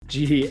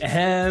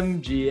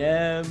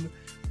GM.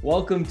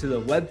 Welcome to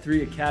the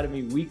Web3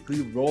 Academy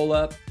weekly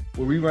roll-up,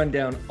 where we run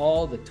down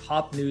all the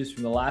top news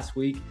from the last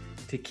week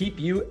to keep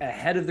you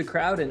ahead of the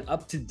crowd and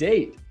up to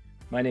date.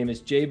 My name is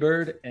Jay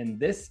Bird, and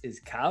this is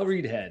Kyle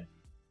Reedhead.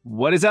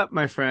 What is up,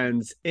 my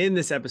friends? In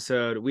this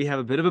episode, we have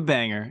a bit of a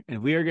banger,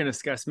 and we are going to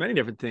discuss many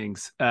different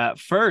things.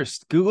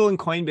 First, Google and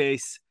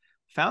Coinbase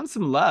found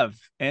some love,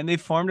 and they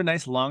formed a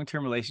nice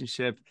long-term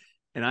relationship,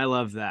 and I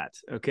love that,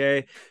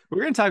 okay?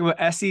 We're going to talk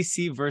about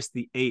SEC versus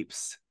the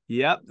apes.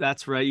 Yep,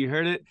 that's right. You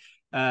heard it.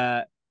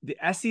 The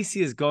SEC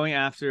is going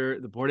after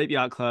the Bored Ape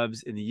Yacht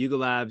Clubs and the Yuga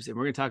Labs, and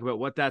we're going to talk about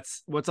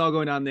what's all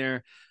going on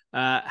there.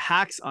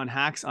 Hacks on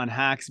hacks on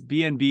hacks,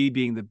 BNB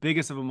being the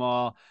biggest of them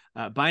all.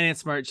 Binance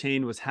Smart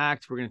Chain was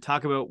hacked. We're going to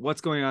talk about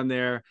what's going on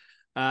there,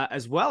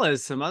 as well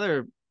as some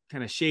other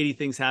kind of shady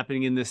things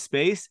happening in this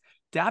space.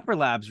 Dapper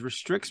Labs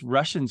restricts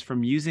Russians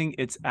from using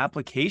its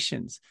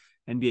applications,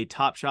 NBA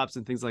Top Shops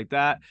and things like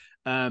that.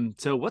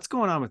 So what's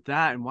going on with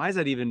that, and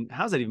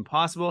how's that even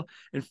possible?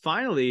 And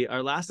finally,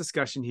 our last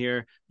discussion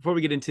here before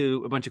we get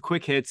into a bunch of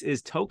quick hits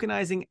is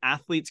tokenizing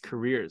athletes'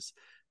 careers.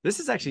 This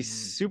is actually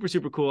super,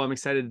 super cool. I'm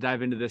excited to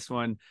dive into this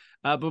one.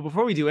 But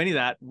before we do any of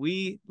that,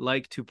 we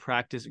like to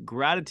practice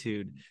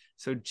gratitude.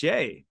 So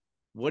Jay,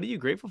 what are you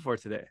grateful for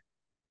today?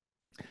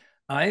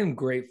 I am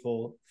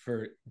grateful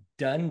for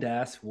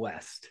Dundas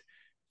West.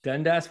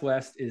 Dundas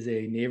West is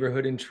a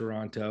neighborhood in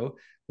Toronto,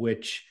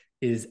 which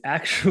is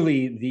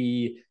actually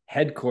the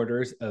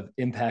headquarters of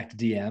Impact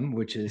DM,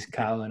 which is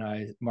Kyle and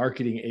I's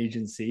marketing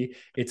agency.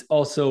 It's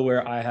also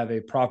where I have a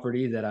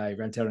property that I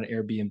rent out on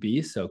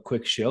Airbnb. So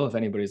quick shill, if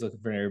anybody's looking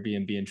for an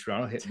Airbnb in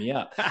Toronto, hit me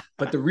up.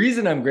 But the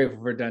reason I'm grateful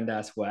for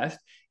Dundas West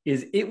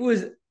is it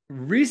was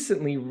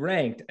recently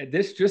ranked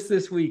just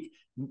this week,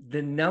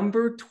 the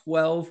number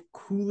 12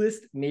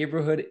 coolest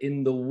neighborhood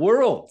in the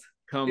world.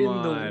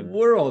 The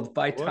world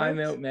by Time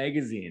Out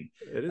magazine.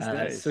 It is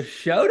nice. So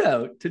shout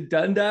out to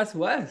Dundas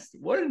West.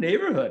 What a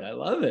neighborhood. I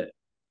love it.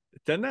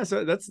 Dundas,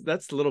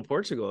 that's Little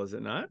Portugal, is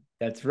it not?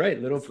 That's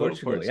right. Little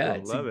Portugal. Yeah,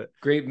 it's love it.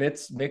 Great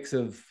mix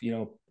of,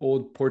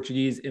 old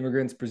Portuguese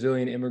immigrants,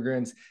 Brazilian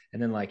immigrants,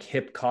 and then like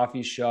hip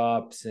coffee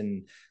shops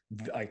and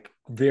like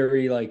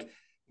very I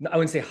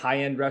wouldn't say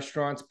high-end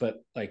restaurants, but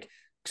like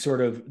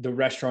sort of the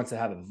restaurants that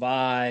have a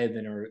vibe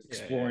and are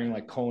exploring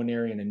like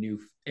culinary in a new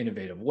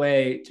innovative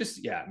way.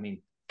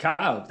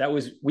 Kyle,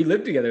 we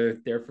lived together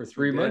there for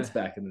 3 months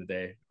back in the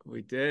day.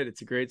 We did.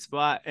 It's a great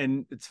spot.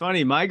 And it's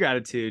funny, my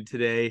gratitude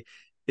today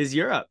is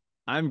Europe.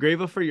 I'm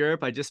grateful for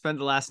Europe. I just spent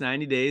the last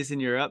 90 days in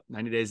Europe.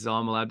 90 days is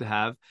all I'm allowed to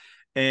have.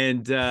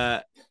 And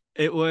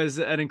it was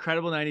an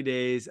incredible 90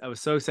 days. I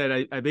was so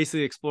excited. I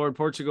basically explored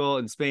Portugal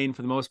and Spain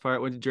for the most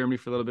part, went to Germany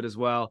for a little bit as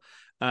well.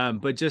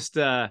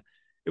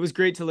 It was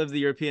great to live the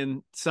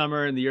European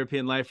summer and the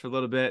European life for a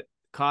little bit.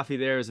 Coffee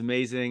there is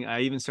amazing.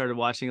 I even started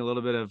watching a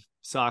little bit of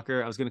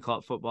soccer. I was going to call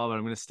it football, but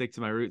I'm going to stick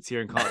to my roots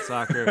here and call it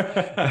soccer.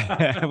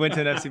 I went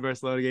to an FC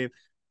Barcelona game,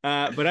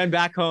 but I'm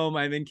back home.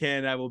 I'm in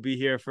Canada. I will be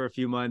here for a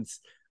few months,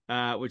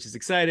 which is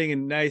exciting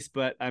and nice,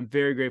 but I'm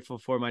very grateful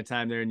for my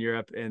time there in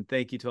Europe. And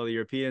thank you to all the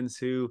Europeans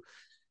who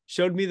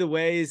showed me the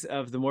ways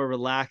of the more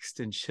relaxed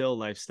and chill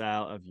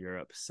lifestyle of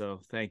Europe. So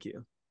thank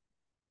you.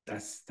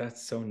 That's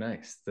so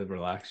nice. The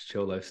relaxed,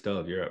 chill lifestyle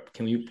of Europe.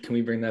 Can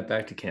we bring that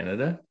back to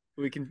Canada?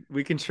 We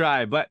can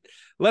try, but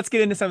let's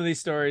get into some of these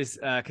stories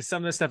because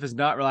some of this stuff is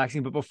not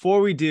relaxing. But before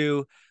we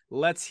do,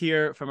 let's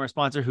hear from our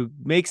sponsor who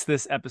makes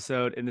this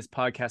episode and this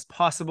podcast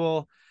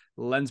possible,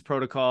 Lens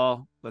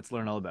Protocol. Let's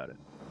learn all about it.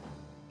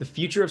 The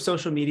future of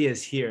social media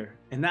is here,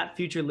 and that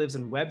future lives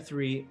in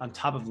Web3 on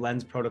top of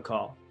Lens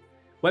Protocol.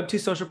 Web2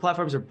 social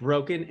platforms are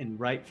broken and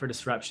ripe for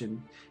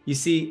disruption. You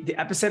see, the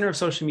epicenter of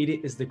social media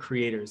is the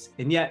creators,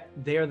 and yet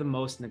they are the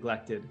most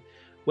neglected.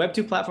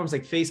 Web2 platforms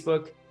like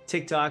Facebook,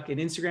 TikTok, and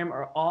Instagram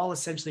are all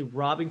essentially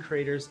robbing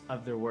creators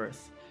of their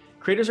worth.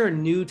 Creators are a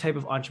new type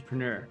of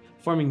entrepreneur,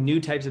 forming new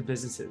types of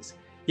businesses.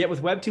 Yet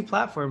with Web2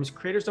 platforms,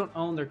 creators don't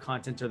own their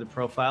content or their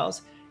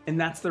profiles, and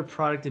that's their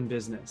product and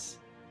business.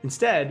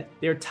 Instead,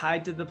 they are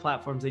tied to the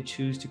platforms they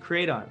choose to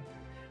create on.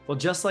 Well,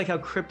 just like how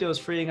crypto is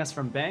freeing us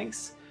from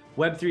banks,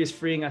 Web3 is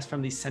freeing us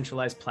from these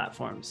centralized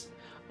platforms.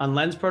 On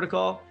Lens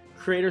Protocol,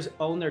 creators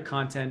own their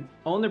content,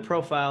 own their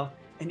profile,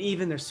 and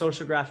even their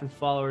social graph and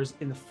followers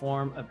in the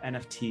form of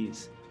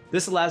NFTs.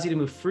 This allows you to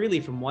move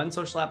freely from one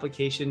social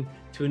application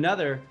to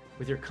another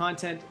with your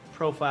content,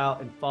 profile,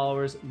 and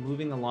followers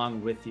moving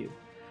along with you.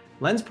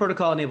 Lens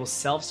Protocol enables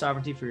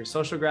self-sovereignty for your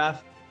social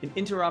graph and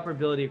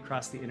interoperability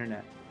across the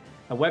internet.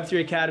 At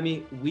Web3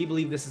 Academy, we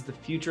believe this is the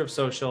future of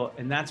social,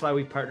 and that's why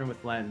we partner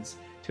with Lens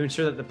to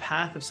ensure that the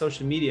path of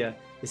social media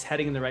is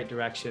heading in the right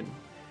direction.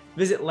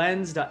 Visit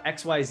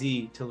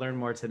lens.xyz to learn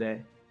more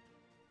today.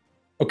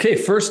 Okay,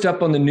 first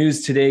up on the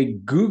news today,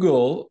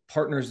 Google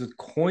partners with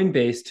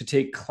Coinbase to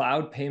take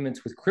cloud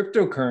payments with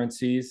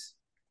cryptocurrencies.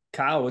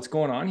 Kyle, what's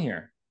going on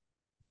here?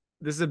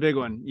 This is a big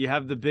one. You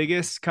have the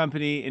biggest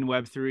company in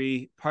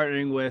Web3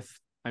 partnering with,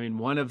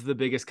 one of the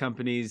biggest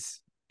companies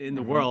in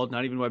the world,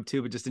 not even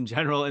Web2, but just in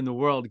general in the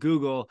world,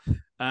 Google.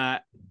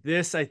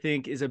 This, I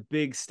think, is a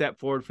big step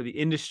forward for the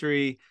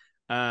industry.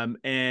 And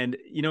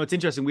it's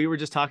interesting. We were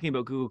just talking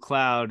about Google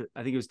Cloud.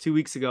 I think it was 2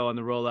 weeks ago on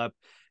the roll up,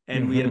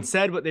 and we had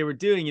said what they were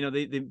doing.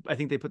 I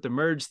think they put the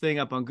merge thing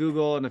up on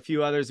Google and a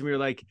few others, and we were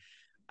like,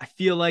 I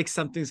feel like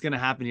something's going to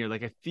happen here.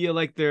 Like, I feel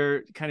like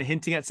they're kind of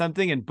hinting at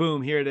something, and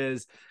boom, here it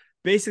is.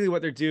 Basically,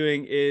 what they're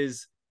doing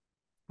is,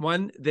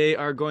 one, they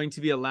are going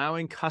to be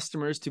allowing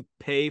customers to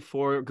pay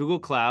for Google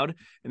Cloud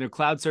and their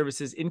cloud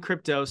services in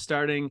crypto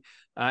starting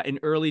in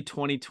early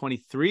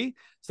 2023.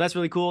 So that's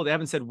really cool. They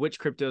haven't said which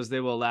cryptos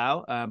they will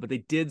allow, but they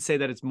did say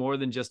that it's more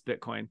than just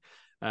Bitcoin.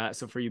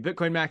 So for you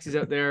Bitcoin maxis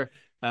out there,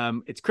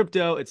 it's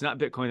crypto. It's not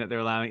Bitcoin that they're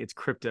allowing. It's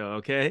crypto.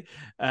 Okay.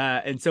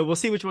 And so we'll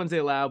see which ones they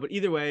allow. But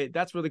either way,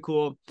 that's really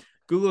cool.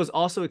 Google is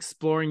also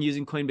exploring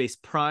using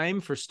Coinbase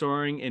Prime for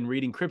storing and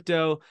reading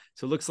crypto.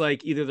 So it looks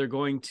like either they're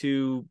going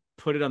to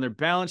put it on their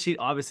balance sheet.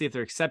 Obviously, if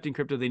they're accepting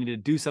crypto, they need to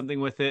do something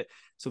with it.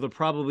 So they'll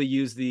probably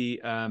use the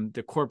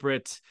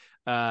corporate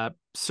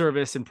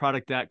service and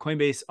product that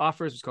Coinbase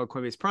offers, which is called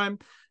Coinbase Prime.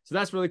 So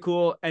that's really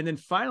cool. And then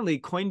finally,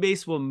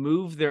 Coinbase will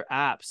move their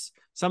apps,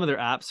 some of their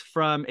apps,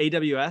 from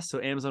AWS,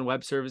 so Amazon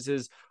Web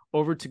Services,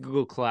 over to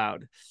Google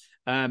Cloud.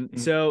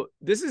 So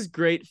this is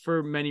great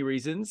for many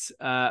reasons.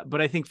 But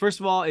I think, first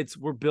of all,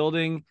 we're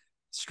building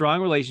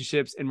strong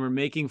relationships and we're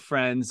making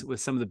friends with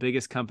some of the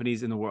biggest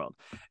companies in the world.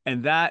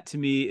 And that to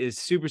me is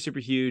super, super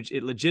huge.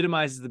 It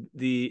legitimizes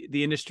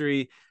the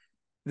industry.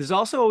 There's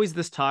also always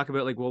this talk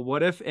about like, well,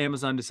 what if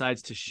Amazon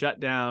decides to shut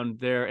down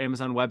their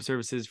Amazon Web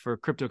Services for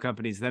crypto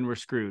companies? Then we're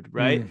screwed,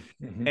 right?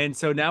 And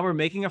so now we're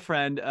making a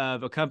friend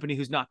of a company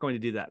who's not going to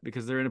do that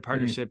because they're in a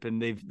partnership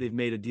and they've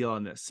made a deal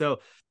on this. So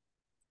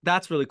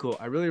that's really cool.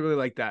 I really, really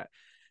like that.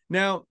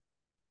 Now,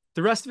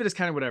 the rest of it is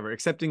kind of whatever.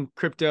 Accepting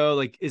crypto,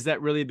 like, is that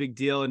really a big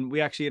deal? And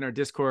we actually, in our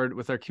Discord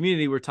with our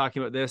community, we're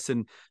talking about this,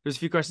 and there's a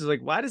few questions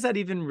like, why does that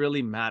even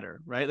really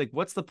matter, right? Like,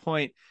 what's the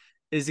point?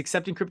 Is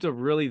accepting crypto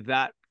really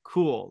that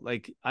cool?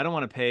 Like, I don't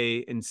want to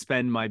pay and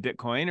spend my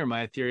Bitcoin or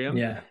my Ethereum.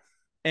 Yeah.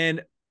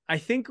 And I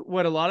think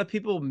what a lot of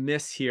people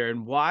miss here,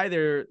 and why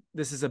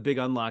this is a big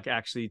unlock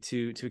actually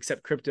to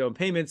accept crypto and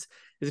payments,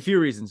 is a few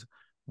reasons.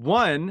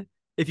 One,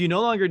 if you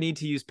no longer need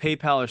to use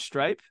PayPal or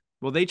Stripe,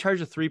 well, they charge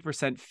a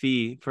 3%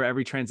 fee for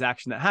every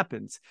transaction that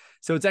happens.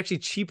 So it's actually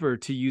cheaper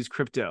to use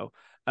crypto.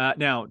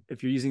 Now,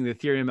 if you're using the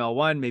Ethereum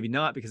L1, maybe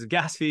not because of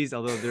gas fees,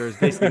 although there's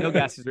basically no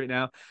gas fees right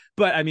now.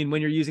 But I mean,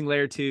 when you're using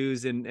layer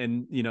twos and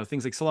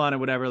things like Solana,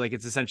 whatever, like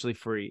it's essentially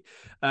free.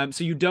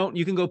 So you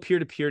can go peer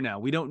to peer now.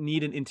 We don't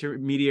need an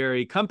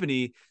intermediary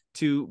company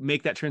to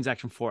make that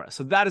transaction for us.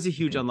 So that is a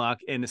huge unlock.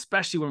 And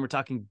especially when we're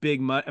talking big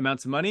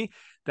amounts of money,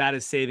 that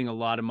is saving a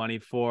lot of money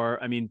for,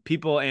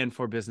 people and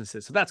for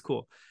businesses. So that's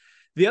cool.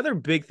 The other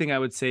big thing I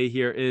would say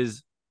here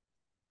is,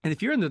 and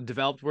if you're in the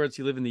developed world,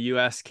 so you live in the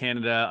US,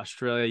 Canada,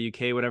 Australia,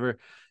 UK, whatever,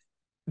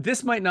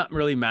 this might not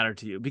really matter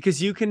to you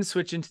because you can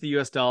switch into the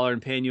US dollar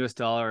and pay in US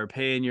dollar or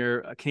pay in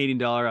your Canadian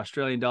dollar,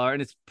 Australian dollar,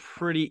 and it's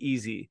pretty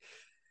easy.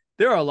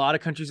 There are a lot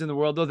of countries in the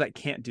world, though, that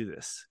can't do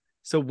this.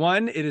 So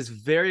one, it is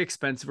very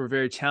expensive or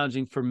very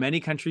challenging for many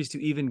countries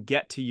to even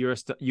get to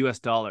US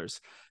dollars,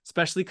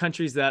 especially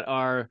countries that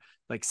are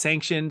like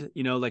sanctioned,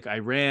 like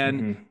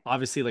Iran,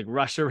 obviously like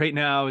Russia right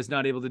now is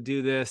not able to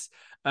do this.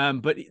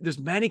 But there's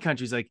many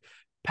countries like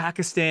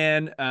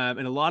Pakistan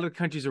and a lot of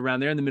countries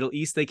around there in the Middle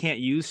East, they can't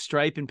use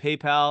Stripe and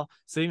PayPal.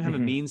 So they even have a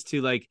means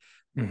to like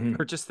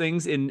purchase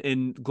things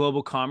in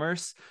global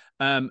commerce.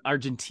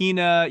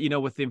 Argentina,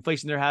 with the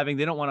inflation they're having,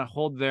 they don't want to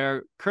hold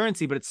their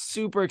currency, but it's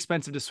super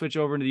expensive to switch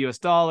over into the US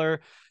dollar.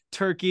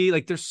 Turkey,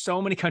 like there's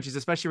so many countries,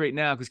 especially right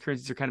now, because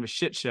currencies are kind of a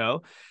shit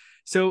show.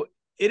 So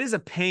it is a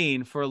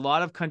pain for a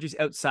lot of countries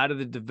outside of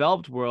the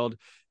developed world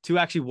to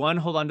actually, one,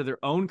 hold on to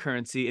their own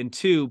currency, and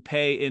two,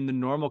 pay in the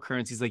normal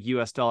currencies like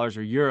US dollars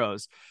or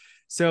euros.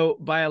 So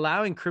by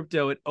allowing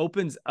crypto, it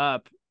opens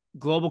up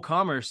global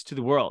commerce to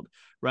the world,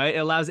 right? It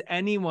allows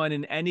anyone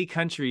in any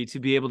country to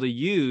be able to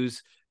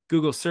use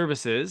Google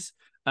services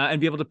and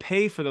be able to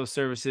pay for those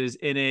services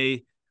in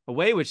a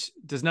way which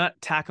does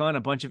not tack on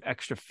a bunch of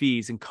extra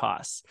fees and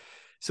costs.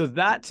 So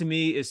that to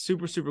me is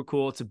super, super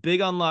cool. It's a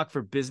big unlock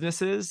for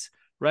businesses,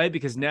 right?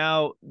 Because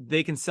now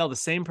they can sell the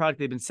same product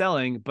they've been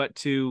selling, but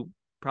to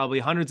probably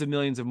hundreds of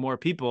millions of more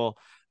people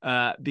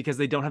because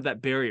they don't have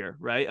that barrier,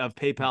 right, of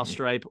PayPal,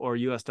 Stripe, or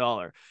US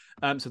dollar.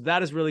 So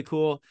that is really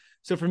cool.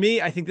 So for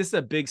me, I think this is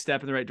a big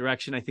step in the right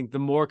direction. I think the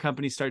more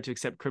companies start to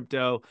accept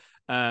crypto,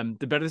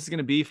 the better this is going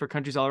to be for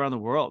countries all around the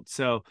world.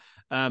 So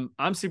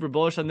I'm super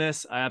bullish on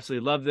this. I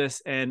absolutely love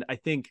this. And I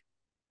think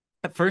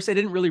at first I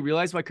didn't really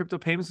realize why crypto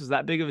payments was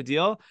that big of a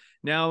deal.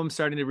 Now I'm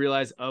starting to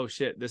realize, oh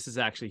shit, this is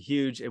actually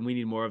huge and we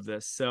need more of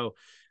this. So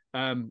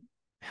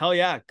hell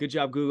yeah, good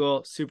job,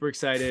 Google. Super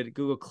excited.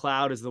 Google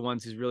Cloud is the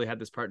ones who's really had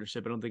this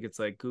partnership. I don't think it's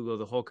like Google,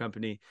 the whole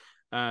company.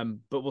 But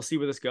we'll see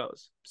where this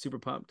goes. Super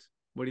pumped.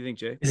 What do you think,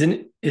 Jay?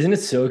 Isn't it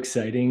so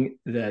exciting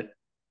that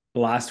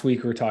last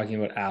week we're talking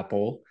about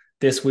Apple,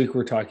 this week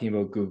we're talking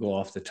about Google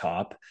off the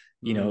top.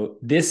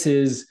 This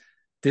is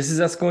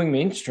us going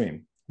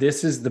mainstream.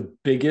 This is the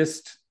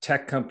biggest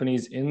tech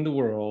companies in the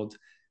world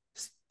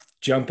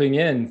jumping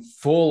in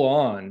full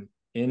on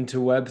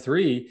into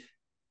Web3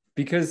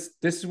 because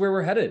this is where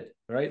we're headed,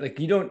 right? Like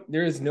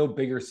there is no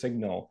bigger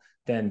signal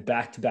than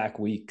back-to-back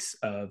weeks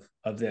of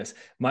this.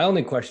 My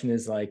only question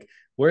is like,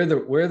 where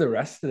are the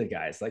rest of the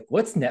guys? Like,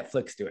 what's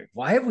Netflix doing?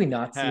 Why have we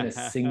not seen a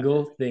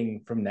single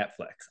thing from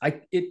Netflix?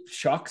 It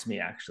shocks me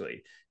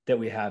actually that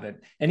we haven't.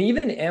 And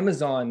even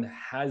Amazon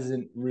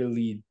hasn't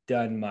really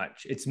done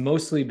much. It's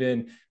mostly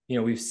been,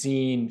 we've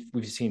seen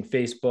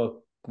Facebook,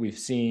 we've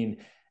seen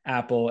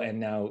Apple,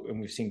 and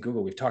we've seen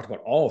Google. We've talked about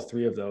all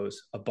three of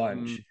those a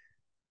bunch,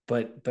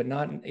 but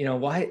not,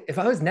 why? If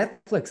I was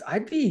Netflix,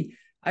 I'd be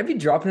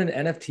dropping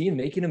an NFT and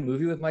making a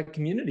movie with my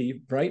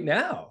community right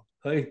now.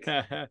 Like,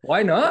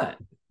 why not?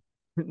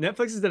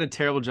 Netflix has done a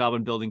terrible job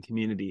on building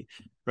community,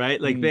 right?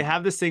 Like they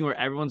have this thing where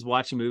everyone's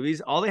watching movies.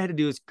 All they had to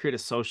do is create a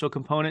social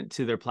component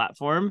to their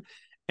platform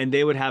and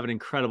they would have an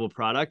incredible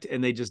product,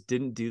 and they just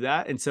didn't do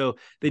that. And so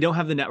they don't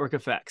have the network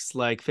effects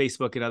like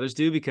Facebook and others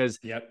do, because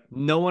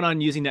no one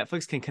on using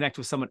Netflix can connect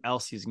with someone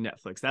else using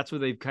Netflix. That's where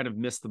they've kind of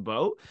missed the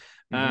boat.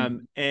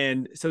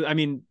 And so, I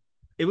mean,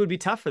 it would be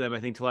tough for them, I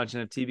think, to launch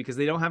an NFT because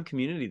they don't have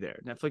community there.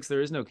 Netflix,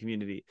 there is no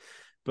community.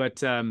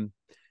 But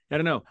I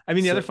don't know. I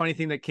mean, the other funny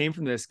thing that came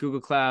from this,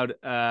 Google Cloud,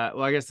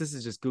 well, I guess this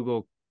is just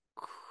Google,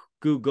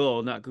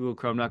 not Google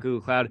Chrome, not Google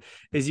Cloud,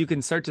 is you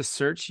can start to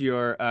search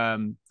your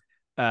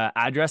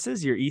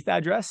addresses, your ETH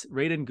address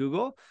right in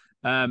Google.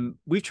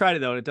 We've tried it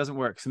though, and it doesn't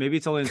work. So maybe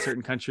it's only in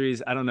certain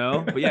countries. I don't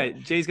know. But yeah,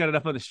 Jay's got it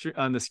up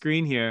on the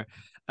screen here.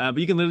 But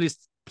you can literally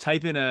just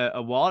type in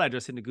a wallet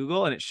address into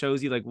Google, and it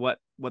shows you like what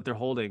they're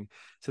holding.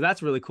 So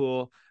that's really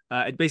cool.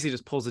 It basically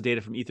just pulls the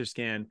data from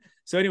Etherscan.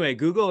 So anyway,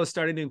 Google is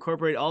starting to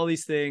incorporate all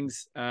these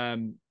things. Yeah,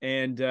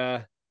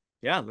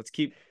 let's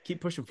keep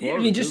pushing forward.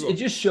 I mean, it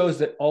just shows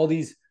that all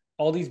these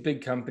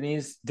big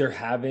companies, they're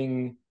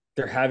having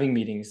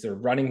meetings, they're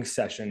running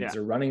sessions,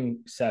 they're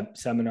running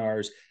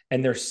seminars,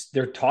 and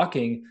they're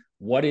talking,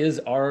 what is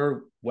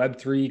our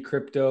Web3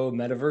 crypto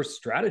metaverse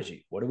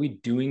strategy? What are we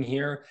doing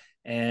here?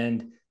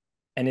 And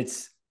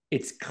it's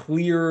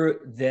clear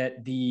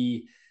that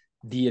the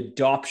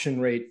adoption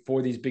rate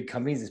for these big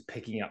companies is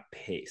picking up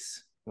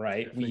pace,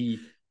 right? Definitely.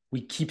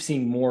 We keep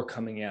seeing more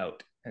coming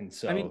out. And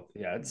so, I mean,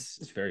 yeah,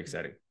 it's very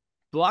exciting.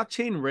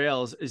 Blockchain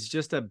Rails is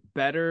just a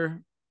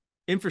better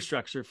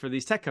infrastructure for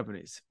these tech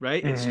companies,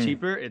 right? It's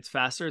cheaper, it's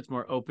faster, it's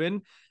more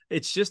open.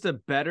 It's just a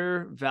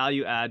better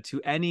value add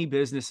to any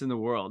business in the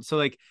world. So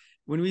like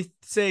when we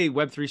say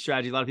Web3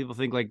 strategy, a lot of people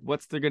think like,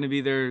 what's going to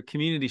be their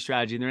community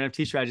strategy and their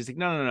NFT strategy? It's like,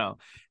 no.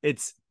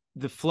 It's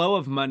the flow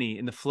of money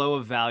and the flow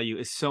of value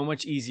is so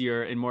much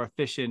easier and more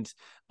efficient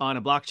on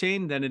a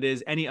blockchain than it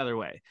is any other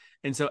way.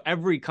 And so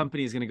every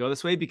company is going to go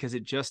this way because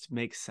it just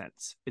makes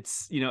sense.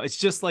 It's, it's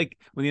just like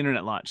when the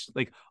internet launched,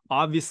 like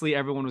obviously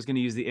everyone was going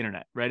to use the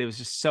internet, right? It was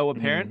just so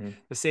apparent.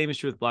 The same is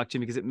true with blockchain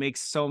because it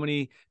makes so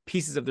many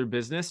pieces of their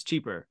business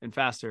cheaper and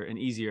faster and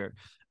easier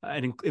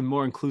and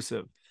more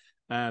inclusive.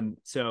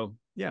 So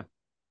yeah.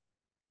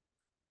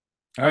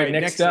 All right,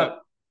 next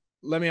up.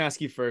 Let me ask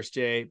you first,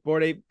 Jay.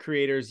 Bored Ape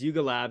creators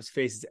Yuga Labs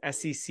faces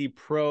SEC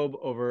probe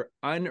over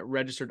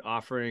unregistered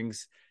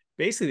offerings.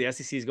 Basically, the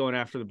SEC is going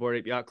after the Bored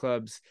Ape Yacht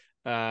Club's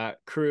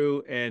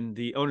crew and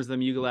the owners of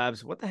them, Yuga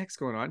Labs. What the heck's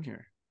going on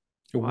here?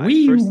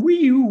 Wee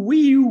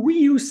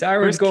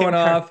sirens going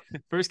off.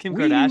 First Kim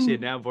Kardashian,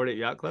 now Bored Ape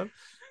Yacht Club.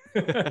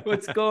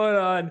 What's going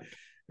on?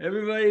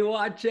 Everybody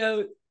watch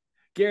out.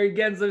 Gary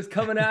Gensler's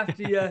coming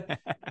after you.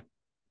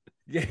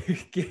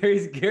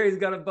 Gary's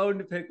got a bone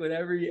to pick with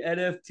every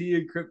NFT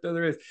and crypto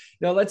there is.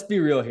 Now, let's be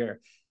real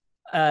here.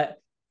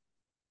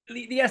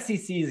 The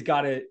SEC's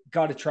got to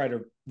try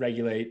to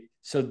regulate,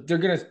 so they're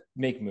going to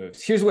make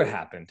moves. Here's what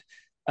happened,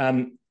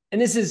 and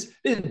this is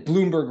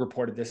Bloomberg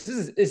reported this.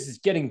 This is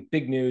getting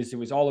big news. It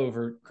was all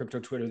over crypto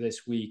Twitter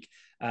this week.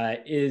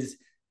 Is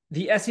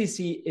the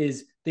SEC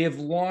they have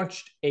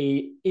launched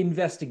a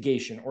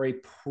investigation or a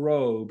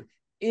probe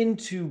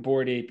into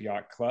Bored Ape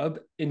Yacht Club,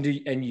 into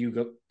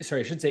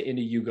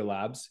Yuga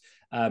Labs,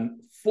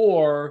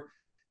 for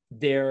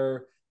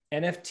their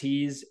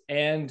NFTs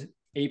and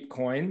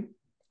ApeCoin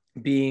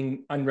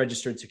being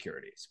unregistered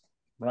securities,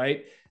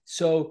 right?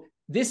 So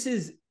this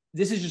is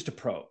just a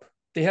probe.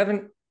 They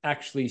haven't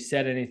actually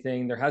said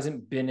anything. There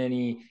hasn't been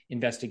any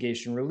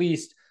investigation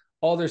released.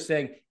 All they're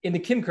saying, in the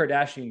Kim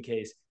Kardashian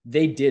case,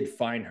 they did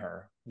fine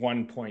her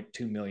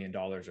 $1.2 million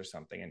or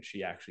something, and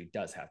she actually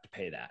does have to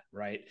pay that,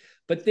 right?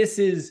 But this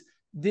is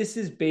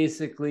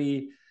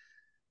basically,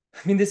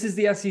 I mean, this is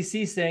the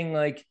SEC saying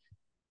like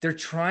they're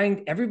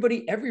trying,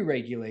 every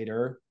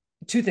regulator,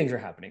 two things are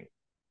happening.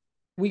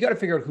 We got to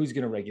figure out who's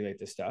going to regulate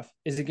this stuff.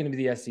 Is it going to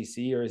be the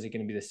SEC or is it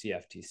going to be the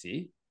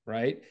CFTC,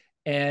 right?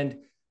 And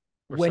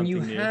when you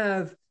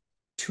have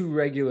two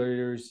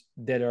regulators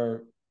that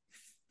are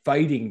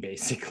fighting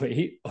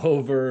basically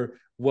over,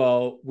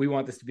 well, we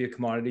want this to be a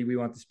commodity, we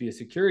want this to be a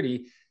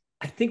security,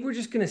 I think we're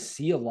just going to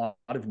see a lot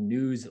of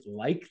news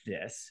like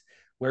this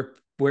where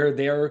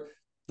they're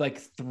like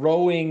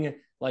throwing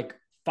like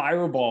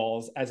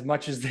fireballs as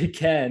much as they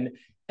can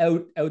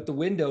out the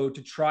window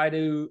to try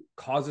to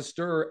cause a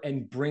stir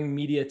and bring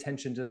media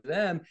attention to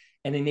them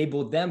and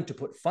enable them to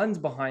put funds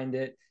behind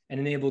it and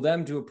enable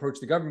them to approach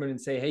the government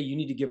and say, hey, you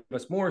need to give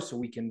us more so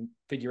we can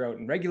figure out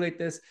and regulate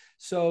this.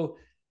 So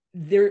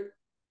there,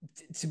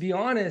 to be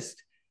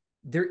honest,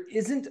 there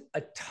isn't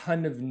a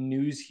ton of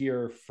news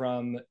here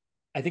from,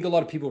 I think a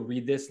lot of people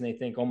read this and they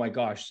think, oh my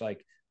gosh,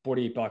 like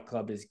 48 Block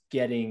Club is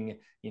getting,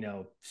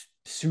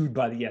 sued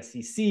by the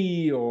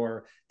SEC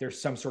or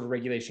there's some sort of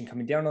regulation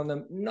coming down on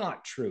them.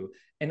 Not true.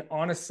 And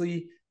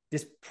honestly,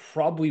 this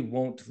probably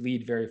won't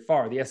lead very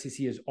far. The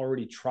SEC has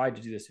already tried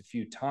to do this a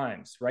few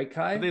times, right,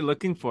 Kai? What are they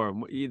looking for?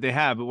 They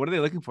have, but what are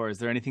they looking for? Is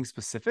there anything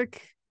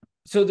specific?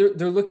 So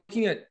they're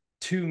looking at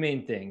two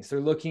main things.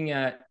 They're looking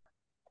at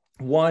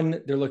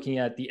one, they're looking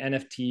at the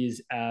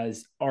NFTs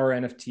as, are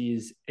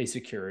NFTs a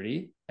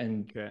security?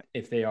 And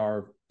if they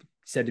are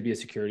said to be a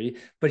security,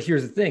 but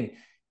here's the thing,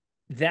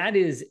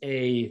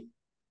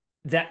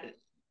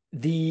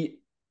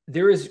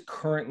 there is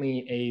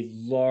currently a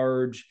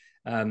large,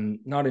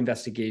 not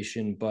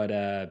investigation, but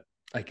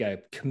like a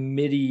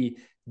committee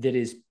that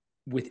is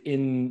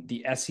within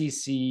the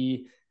SEC,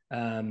 is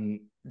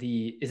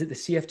it the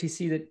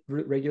CFTC that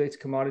regulates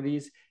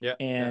commodities? Yeah.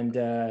 And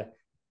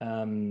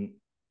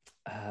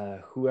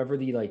whoever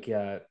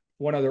the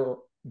one other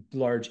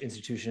large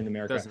institution in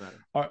America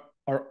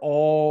are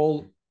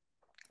all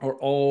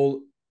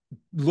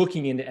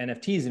looking into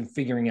NFTs and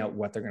figuring out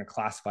what they're going to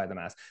classify them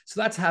as.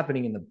 So that's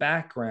happening in the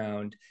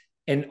background.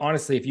 And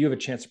honestly, if you have a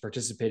chance to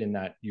participate in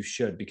that, you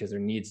should, because there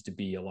needs to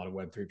be a lot of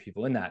Web3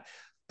 people in that.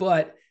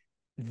 But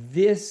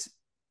this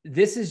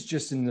is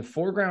just in the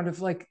foreground of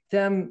like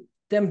them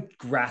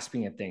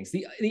grasping at things.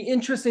 The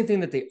interesting thing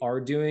that they are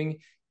doing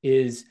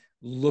is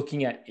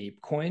looking at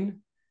ApeCoin.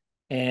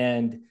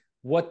 And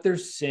what they're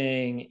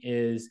saying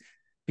is,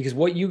 because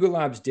what Yuga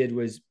Labs did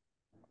was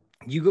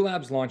Yuga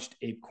Labs launched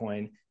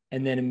ApeCoin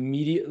and then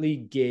immediately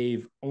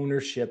gave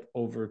ownership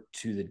over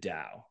to the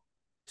DAO.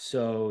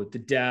 So the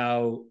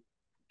DAO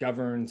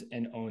governs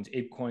and owns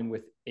ApeCoin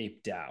with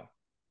ApeDAO.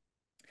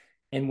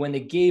 And when they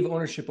gave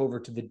ownership over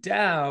to the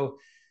DAO,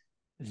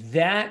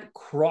 that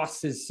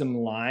crosses some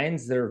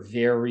lines that are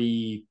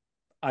very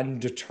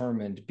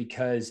undetermined,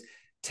 because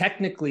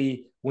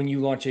technically when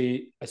you launch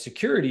a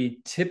security,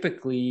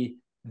 typically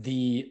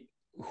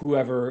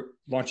whoever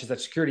launches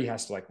that security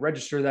has to like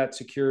register that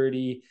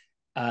security.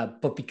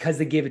 But because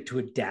they gave it to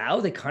a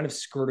DAO, they kind of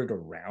skirted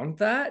around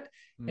that.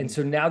 And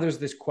so now there's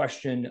this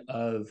question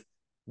of,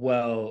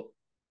 well,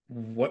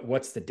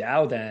 what's the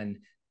DAO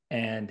then?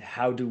 And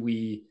how do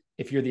we,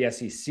 if you're the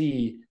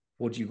SEC,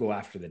 would you go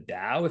after the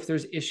DAO if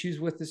there's issues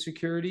with the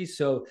security?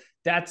 So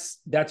that's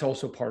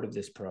also part of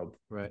this probe.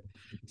 Right.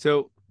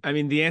 So, I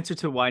mean, the answer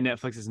to why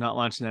Netflix has not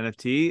launched an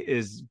NFT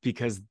is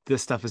because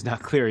this stuff is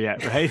not clear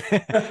yet, right?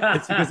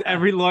 It's because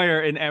every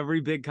lawyer in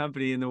every big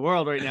company in the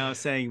world right now is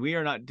saying, we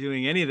are not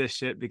doing any of this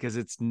shit because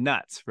it's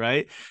nuts,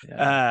 right?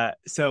 Yeah.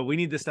 So we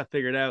need this stuff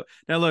figured out.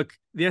 Now, look,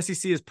 the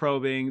SEC is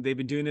probing. They've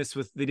been doing this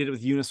they did it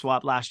with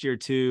Uniswap last year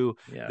too.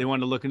 Yeah. They wanted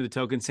to look into the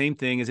token. Same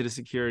thing. Is it a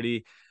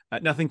security?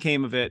 Nothing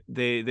came of it.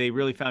 They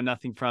really found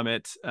nothing from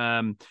it.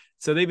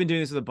 So they've been doing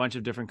this with a bunch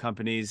of different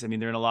companies. I mean,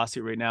 they're in a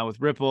lawsuit right now with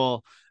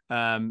Ripple.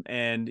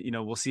 And,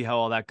 we'll see how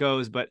all that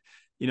goes. But,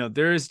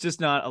 there is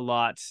just not a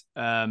lot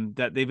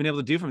that they've been able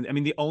to do from it. I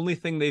mean, the only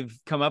thing they've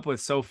come up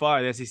with so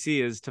far, the SEC,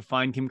 is to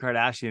fine Kim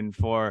Kardashian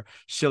for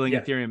shilling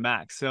Ethereum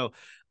Max. So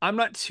I'm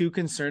not too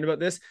concerned about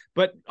this.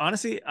 But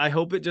honestly, I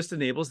hope it just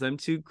enables them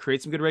to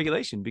create some good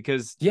regulation,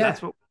 because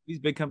that's what these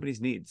big companies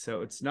need.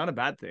 So it's not a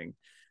bad thing.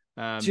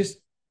 Just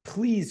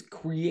please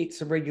create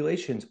some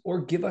regulations or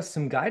give us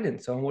some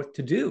guidance on what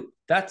to do.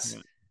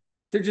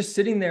 They're just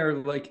sitting there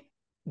like,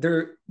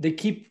 they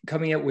keep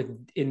coming out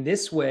with, in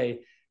this way,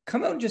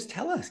 come out and just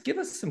tell us, give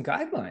us some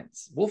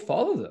guidelines. We'll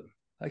follow them.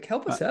 Like,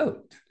 help us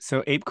out.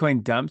 So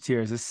ApeCoin dumped here.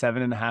 Is this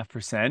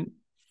 7.5%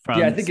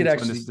 from I think it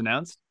actually, when this was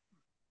announced?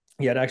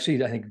 Yeah, it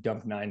actually, I think,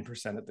 dumped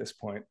 9% at this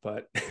point,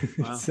 but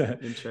wow,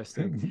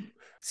 interesting.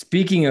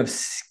 Speaking of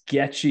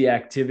sketchy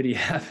activity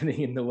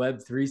happening in the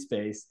Web3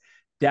 space,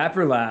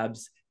 Dapper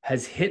Labs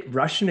has hit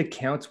Russian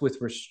accounts with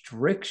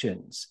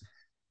restrictions.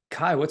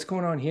 Kai, what's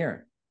going on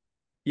here?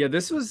 Yeah,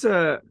 this was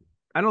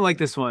I don't like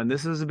this one.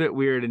 This is a bit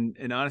weird.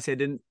 And honestly, I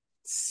didn't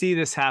see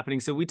this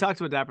happening. So we talked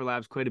about Dapper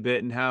Labs quite a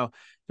bit and how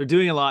they're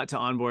doing a lot to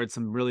onboard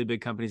some really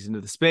big companies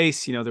into the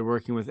space. They're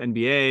working with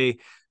NBA,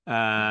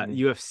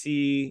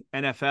 UFC,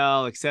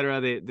 NFL, et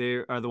cetera.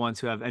 They are the ones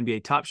who have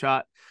NBA Top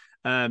Shot.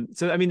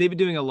 So, I mean, they've been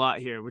doing a lot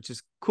here, which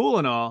is cool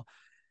and all.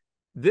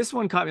 This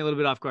one caught me a little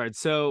bit off guard.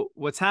 So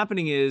what's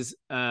happening is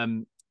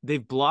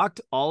they've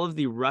blocked all of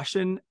the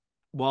Russian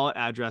wallet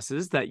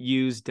addresses that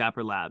use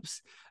Dapper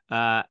Labs.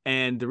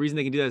 And the reason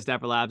they can do that is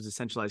Dapper Labs is a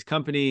centralized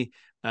company.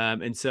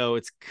 And so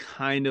it's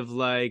kind of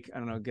like, I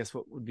don't know, guess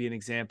what would be an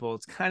example?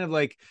 It's kind of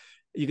like,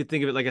 you could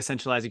think of it like a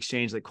centralized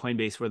exchange like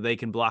Coinbase, where they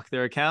can block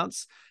their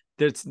accounts.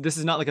 This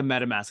is not like a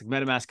MetaMask.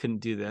 Like MetaMask couldn't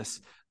do this,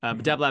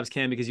 but Dapper Labs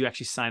can, because you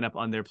actually sign up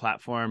on their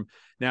platform.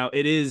 Now,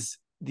 it is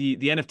the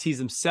NFTs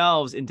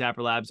themselves in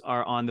Dapper Labs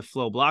are on the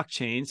Flow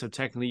blockchain. So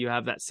technically you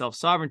have that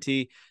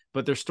self-sovereignty,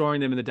 but they're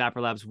storing them in the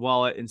Dapper Labs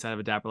wallet inside of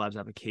a Dapper Labs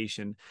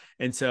application.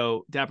 And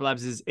so Dapper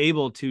Labs is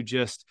able to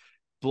just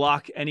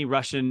block any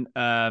Russian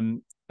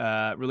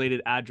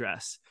related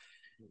address.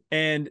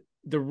 And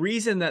the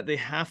reason that they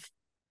have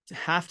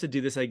to do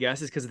this, I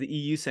guess, is because of the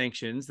EU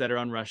sanctions that are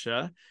on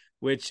Russia,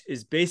 which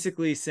is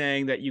basically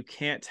saying that you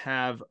can't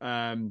have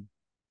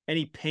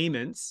any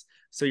payments.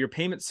 So your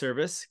payment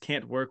service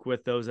can't work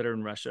with those that are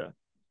in Russia.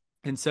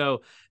 And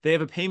so they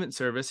have a payment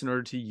service in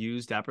order to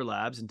use Dapper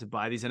Labs and to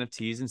buy these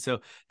NFTs. And so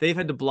they've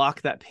had to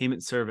block that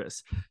payment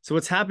service. So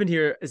what's happened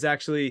here is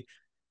actually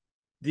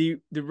the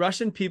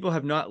Russian people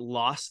have not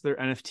lost their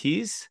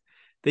NFTs.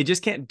 They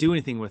just can't do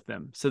anything with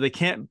them. So they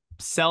can't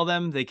sell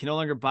them. They can no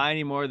longer buy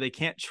anymore. They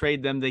can't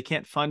trade them. They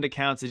can't fund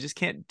accounts. They just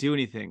can't do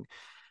anything,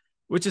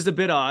 which is a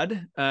bit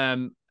odd. I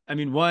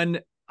mean, one,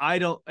 I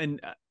don't,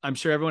 and I'm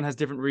sure everyone has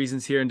different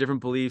reasons here and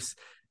different beliefs.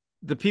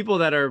 The people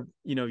that are,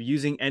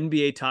 using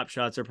NBA Top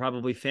Shots are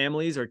probably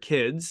families or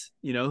kids,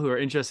 who are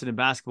interested in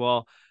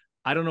basketball.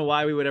 I don't know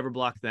why we would ever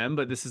block them,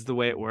 but this is the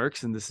way it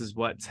works. And this is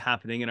what's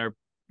happening in our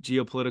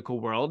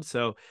geopolitical world.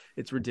 So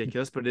it's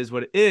ridiculous, but it is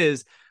what it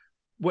is.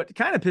 What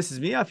kind of pisses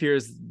me off here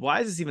is,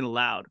 why is this even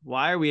allowed?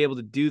 Why are we able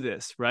to do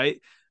this?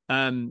 Right.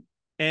 And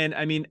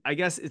I mean, I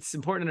guess it's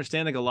important to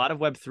understand, like, a lot of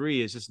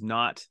Web3 is just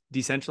not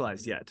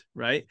decentralized yet.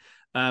 Right.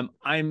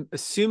 I'm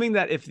assuming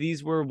that if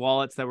these were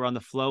wallets that were on the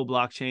Flow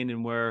blockchain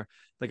and were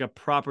like a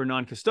proper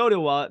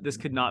non-custodial wallet, this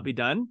could not be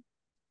done.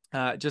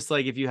 Just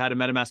like if you had a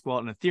MetaMask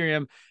wallet on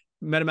Ethereum,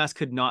 MetaMask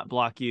could not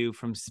block you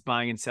from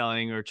buying and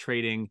selling or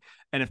trading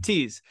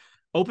NFTs.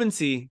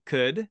 OpenSea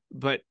could,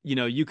 but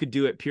you could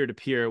do it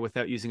peer-to-peer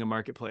without using a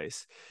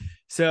marketplace.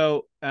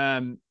 So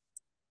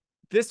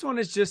this one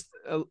is just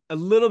a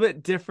little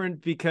bit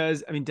different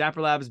because, I mean,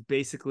 Dapper Labs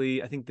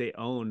basically, I think they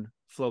own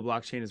Flow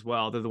blockchain as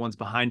well. They're the ones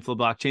behind Flow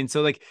blockchain.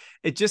 So like,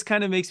 it just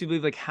kind of makes me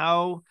believe, like,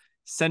 how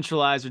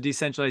centralized or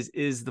decentralized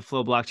is the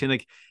Flow blockchain?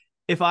 Like,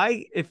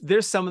 if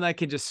there's someone that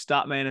can just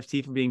stop my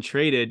NFT from being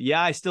traded,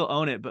 yeah, I still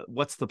own it, but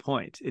what's the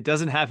point? It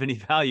doesn't have any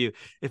value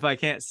if I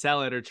can't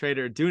sell it or trade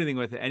it or do anything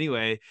with it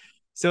anyway.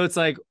 So it's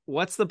like,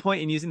 what's the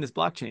point in using this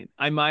blockchain?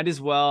 I might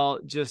as well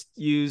just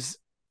use,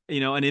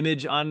 an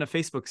image on a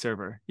Facebook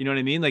server. You know what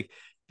I mean? Like,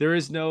 there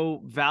is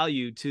no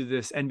value to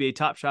this NBA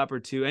Top Shop or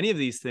to any of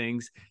these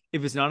things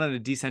if it's not on a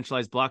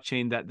decentralized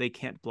blockchain that they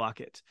can't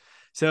block it.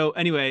 So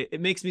anyway,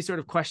 it makes me sort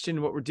of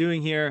question what we're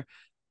doing here.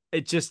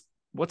 It just,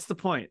 what's the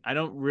point? I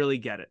don't really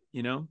get it,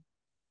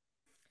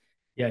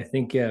 Yeah, I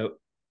think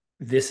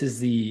this is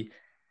the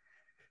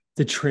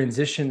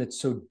transition that's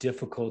so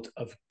difficult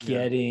of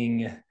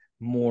getting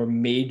more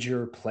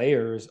major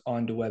players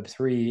onto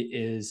Web3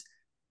 is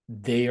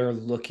they are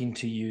looking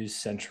to use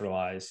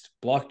centralized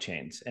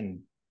blockchains. And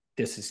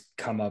this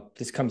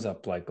comes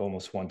up like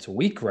almost once a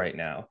week right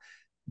now.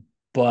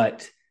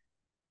 But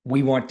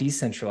we want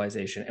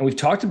decentralization. And we've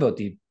talked about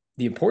the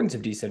importance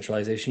of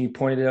decentralization. You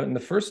pointed out in the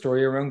first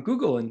story around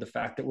Google and the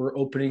fact that we're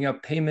opening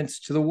up payments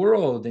to the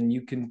world, and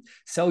you can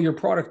sell your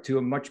product to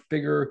a much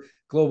bigger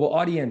global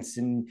audience,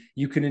 and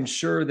you can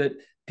ensure that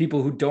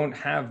people who don't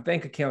have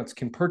bank accounts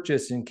can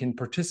purchase and can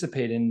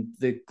participate in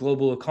the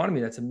global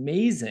economy. That's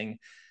amazing.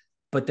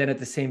 But then at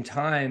the same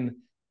time,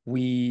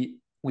 we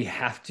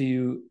have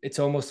to, it's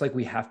almost like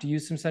we have to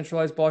use some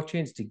centralized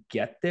blockchains to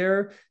get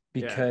there,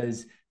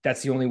 because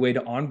that's the only way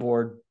to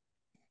onboard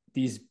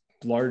these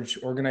large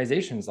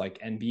organizations like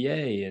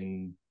NBA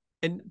and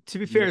to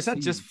be fair, it's not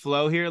just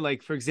Flow here.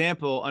 Like, for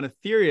example, on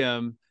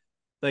Ethereum,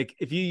 like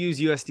if you use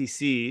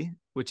USDC,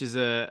 which is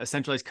a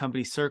centralized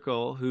company,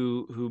 Circle,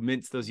 who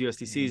mints those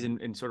USDCs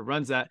and sort of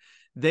runs that,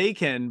 they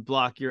can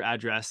block your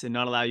address and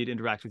not allow you to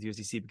interact with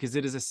USDC because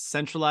it is a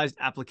centralized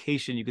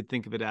application. You could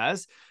think of it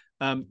as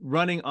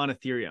running on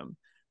Ethereum,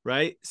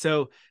 right?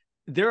 So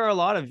there are a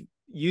lot of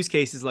use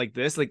cases like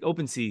this. Like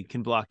OpenSea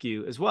can block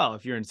you as well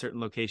if you're in a certain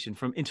location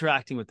from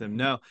interacting with them.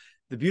 Now,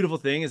 the beautiful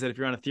thing is that if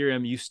you're on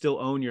Ethereum, you still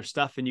own your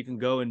stuff and you can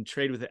go and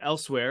trade with it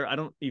elsewhere. I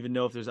don't even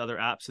know if there's other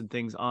apps and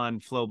things on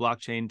Flow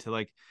blockchain to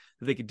like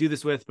that they could do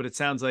this with, but it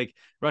sounds like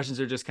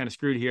Russians are just kind of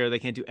screwed here. They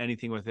can't do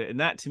anything with it.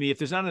 And that, to me, if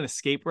there's not an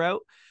escape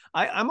route,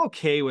 I'm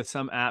okay with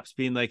some apps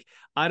being like,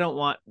 I don't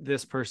want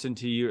this person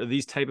to use, or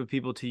these type of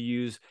people to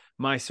use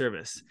my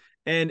service.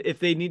 And if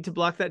they need to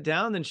block that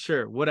down, then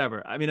sure,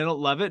 whatever. I mean, I don't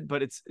love it,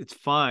 but it's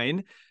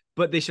fine.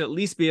 But they should at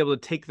least be able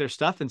to take their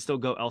stuff and still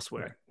go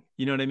elsewhere. Right.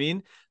 You know what I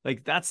mean?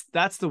 Like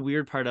that's the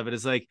weird part of it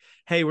is like,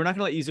 hey, we're not going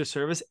to let you use your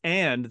service,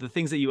 and the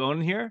things that you own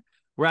in here,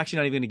 we're actually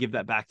not even going to give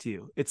that back to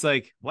you. It's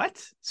like,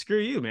 what? Screw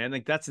you, man.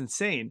 Like that's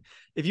insane.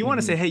 If you want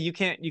to say, hey, you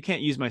can't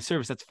use my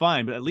service, that's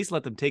fine, but at least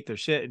let them take their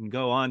shit and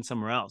go on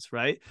somewhere else,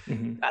 right?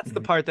 That's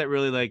the part that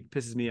really like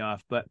pisses me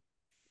off. But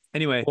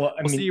anyway, we'll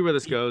see where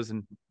this goes.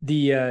 And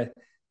the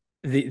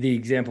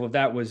example of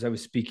that was I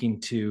was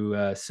speaking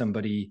to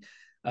somebody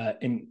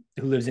who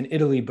lives in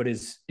Italy but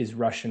is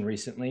Russian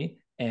recently,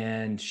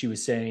 and she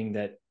was saying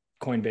that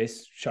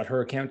Coinbase shut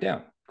her account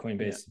down.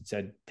 Coinbase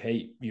said,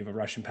 hey, you have a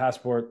Russian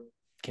passport,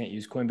 can't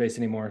use Coinbase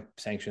anymore,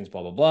 sanctions,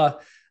 blah, blah,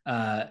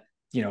 blah.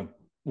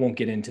 won't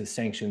get into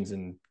sanctions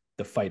and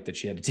the fight that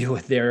she had to deal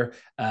with there.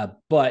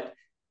 But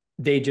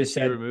they just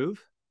said,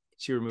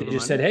 she remove they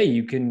just said, hey,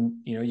 you got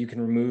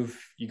to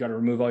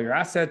remove all your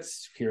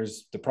assets.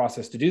 Here's the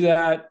process to do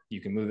that.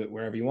 You can move it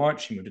wherever you want.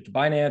 She moved it to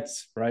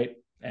Binance, right?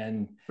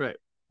 And right.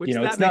 Which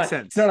that makes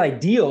sense. It's not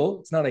ideal.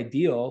 It's not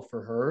ideal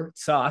for her. It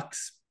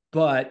sucks.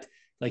 But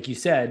like you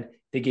said,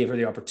 they gave her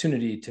the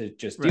opportunity to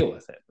just deal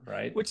with it,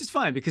 right? Which is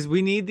fine, because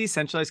we need these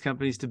centralized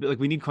companies to be like,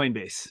 we need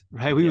Coinbase,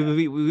 right?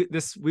 We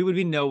would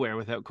be nowhere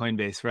without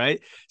Coinbase,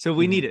 right? So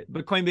we need it.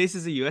 But Coinbase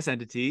is a US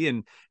entity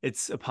and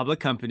it's a public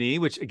company,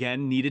 which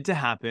again needed to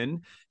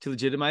happen to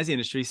legitimize the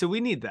industry. So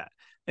we need that.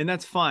 And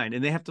that's fine.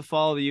 And they have to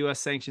follow the US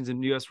sanctions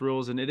and US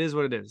rules. And it is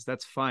what it is.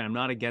 That's fine. I'm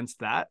not against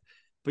that.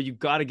 But you've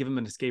got to give them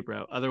an escape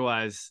route.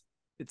 Otherwise,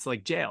 it's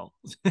like jail,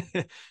 All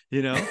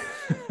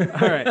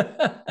right.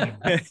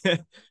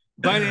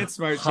 Binance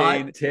Smart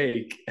Chain. Hot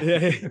take.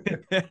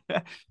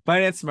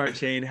 Binance Smart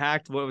Chain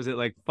hacked. What was it,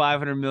 like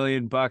 $500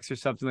 million or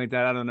something like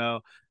that? I don't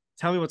know.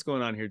 Tell me what's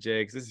going on here,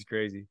 Jay, because this is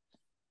crazy.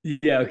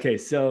 Yeah. Okay.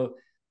 So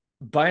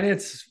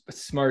Binance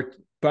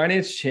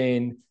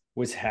Chain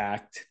was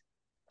hacked.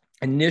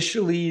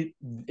 Initially,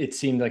 it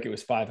seemed like it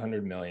was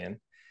 500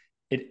 million.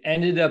 It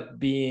ended up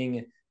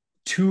being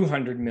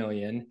 200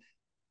 million.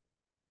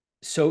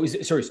 So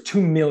it's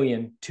 2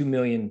 million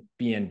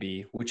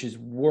BNB, which is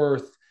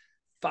worth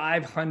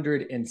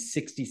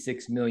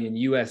 566 million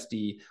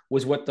USD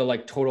was what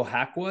the total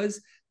hack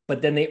was.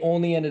 But then they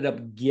only ended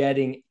up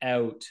getting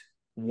out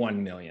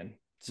 1 million.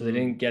 So they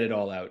didn't get it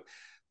all out.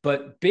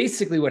 But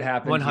basically what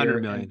happened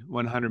 100 million,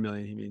 100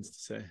 million, he means to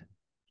say.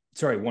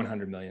 Sorry,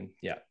 100 million.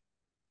 Yeah.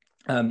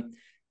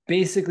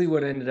 Basically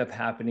what ended up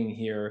happening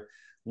here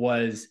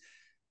was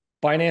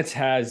Binance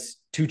has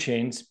two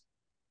chains,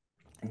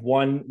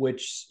 one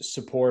which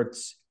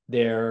supports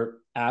their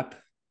app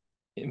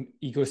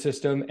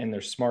ecosystem and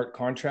their smart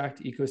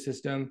contract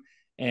ecosystem,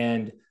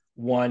 and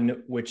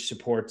one which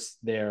supports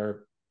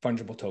their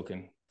fungible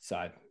token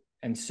side.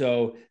 And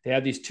so they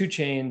have these two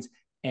chains,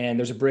 and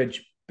there's a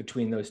bridge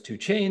between those two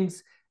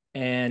chains.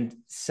 And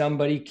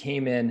somebody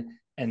came in,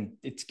 and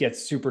it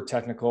gets super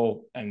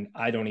technical, and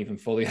I don't even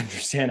fully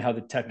understand how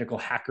the technical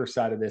hacker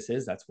side of this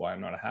is. That's why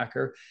I'm not a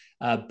hacker.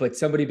 But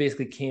somebody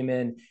basically came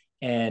in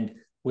and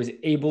was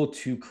able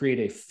to create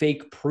a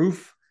fake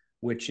proof,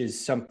 which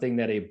is something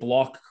that a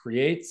block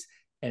creates.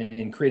 And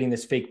in creating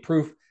this fake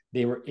proof,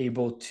 they were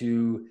able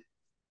to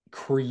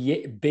create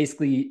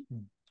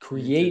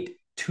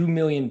 2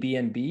 million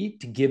BNB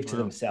to give to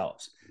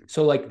themselves.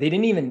 So they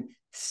didn't even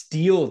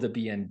steal the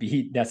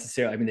BNB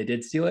necessarily. I mean, they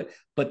did steal it,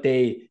 but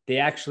they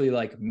actually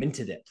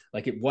minted it.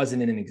 It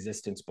wasn't in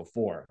existence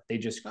before. They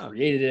just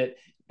created it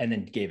and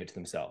then gave it to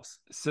themselves.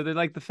 So they're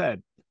like the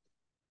Fed.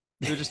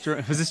 They're just,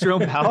 was this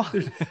Jerome Powell?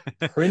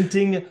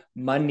 printing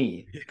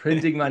money,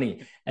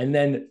 and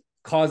then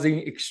causing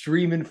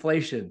extreme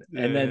inflation,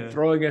 and then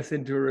throwing us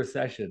into a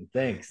recession.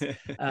 Thanks.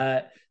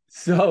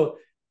 So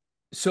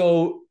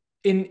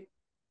in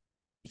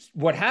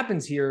what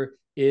happens here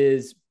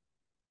is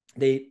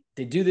they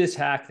do this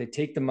hack, they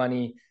take the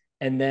money,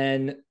 and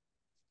then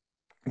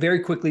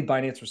very quickly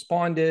Binance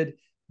responded.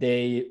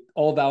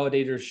 All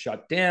validators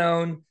shut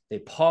down, they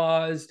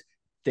paused,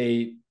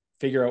 they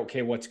figure out,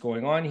 okay, what's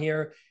going on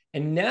here.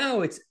 And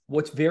now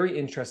what's very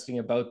interesting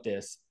about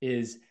this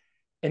is,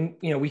 and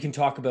we can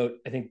talk about,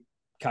 I think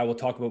Kai will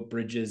talk about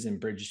bridges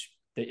and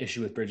the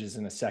issue with bridges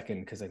in a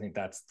second, because I think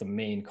that's the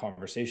main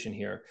conversation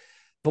here.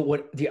 But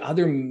what the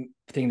other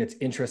thing that's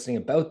interesting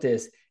about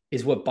this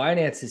is what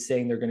Binance is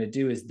saying they're going to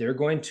do is they're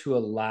going to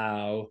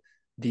allow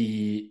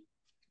the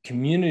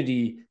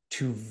community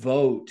to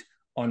vote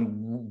on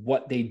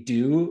what they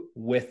do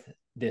with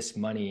this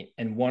money.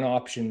 And one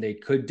option they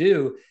could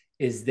do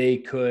is they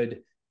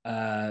could,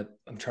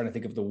 I'm trying to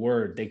think of the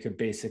word, they could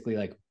basically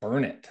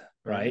burn it,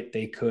 right?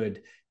 They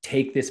could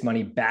take this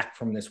money back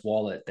from this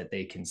wallet that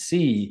they can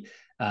see.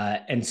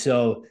 And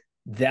so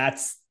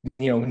that's,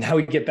 now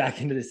we get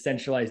back into this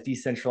centralized,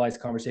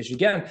 decentralized conversation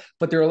again,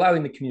 but they're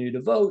allowing the community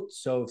to vote.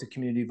 So if the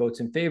community votes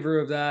in favor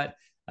of that,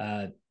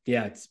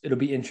 it'll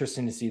be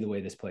interesting to see the way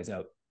this plays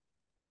out.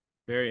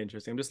 Very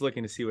interesting. I'm just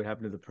looking to see what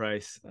happened to the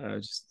price.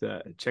 Just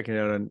checking it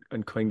out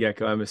on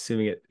CoinGecko. I'm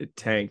assuming it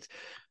tanked.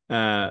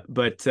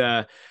 But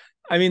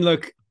I mean,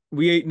 look,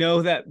 we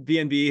know that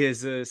BNB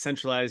is a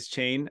centralized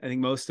chain. I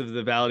think most of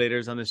the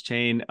validators on this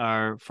chain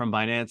are from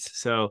Binance.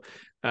 So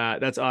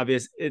that's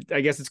obvious. I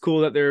guess it's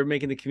cool that they're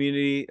allowing the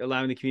community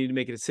to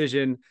make a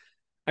decision.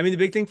 I mean, the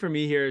big thing for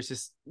me here is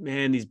just,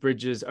 man, these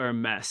bridges are a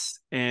mess.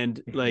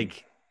 And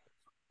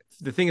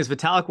the thing is,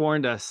 Vitalik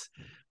warned us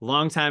a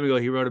long time ago.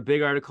 He wrote a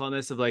big article on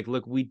this of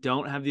look, we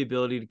don't have the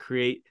ability to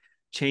create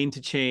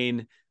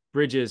chain-to-chain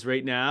bridges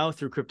right now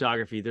through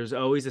cryptography. There's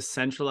always a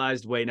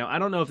centralized way. Now, I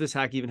don't know if this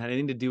hack even had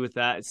anything to do with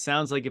that. It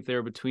sounds like if they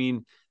were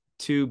between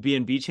two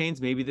BNB chains,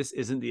 maybe this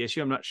isn't the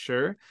issue. I'm not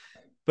sure.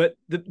 But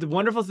the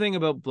wonderful thing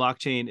about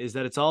blockchain is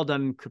that it's all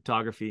done in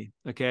cryptography,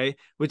 okay?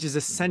 Which is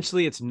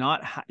essentially, it's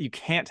not, you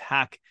can't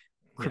hack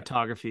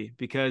cryptography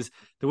because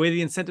the way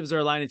the incentives are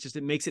aligned,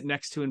 it makes it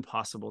next to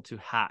impossible to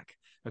hack,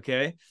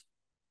 okay?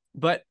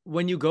 But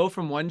when you go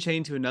from one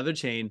chain to another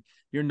chain,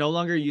 you're no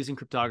longer using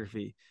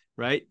cryptography,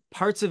 right?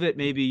 Parts of it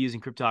may be using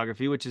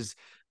cryptography, which is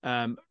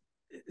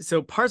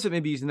so parts of it may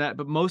be using that,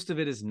 but most of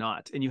it is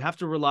not. And you have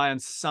to rely on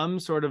some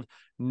sort of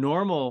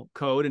normal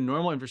code and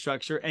normal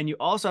infrastructure. And you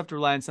also have to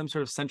rely on some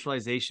sort of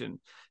centralization.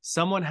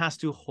 Someone has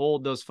to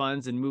hold those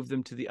funds and move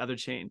them to the other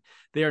chain.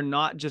 They are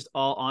not just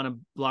all on a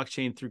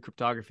blockchain through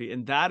cryptography.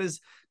 And that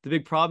is the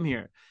big problem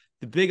here.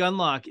 The big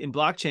unlock in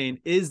blockchain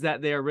is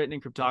that they are written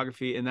in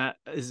cryptography. And that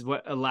is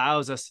what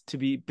allows us to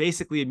be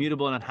basically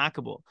immutable and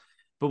unhackable.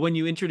 But when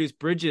you introduce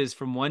bridges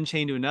from one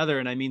chain to another,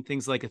 and I mean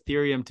things like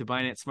Ethereum to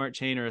Binance Smart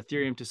Chain or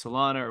Ethereum to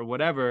Solana or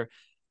whatever,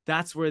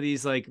 that's where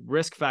these like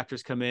risk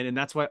factors come in. And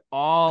that's why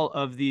all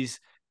of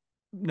these,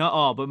 not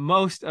all, but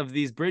most of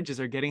these bridges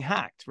are getting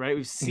hacked, right?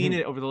 We've seen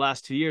it over the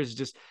last 2 years,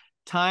 just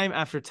time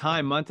after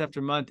time, month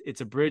after month,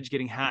 it's a bridge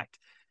getting hacked.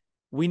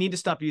 We need to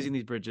stop using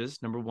these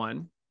bridges, number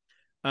one.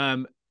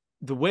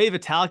 The way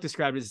Vitalik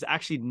described it is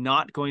actually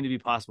not going to be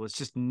possible. It's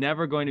just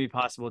never going to be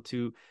possible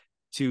to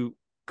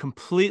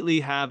completely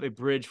have a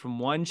bridge from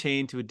one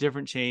chain to a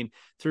different chain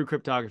through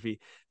cryptography.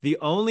 The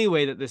only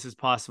way that this is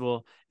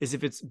possible is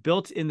if it's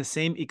built in the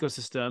same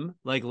ecosystem,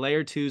 like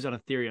layer twos on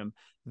Ethereum.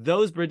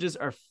 Those bridges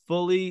are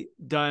fully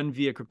done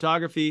via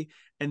cryptography,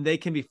 and they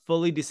can be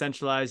fully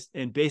decentralized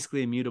and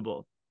basically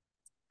immutable.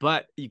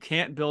 But you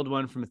can't build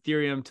one from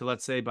Ethereum to,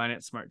 let's say,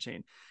 Binance Smart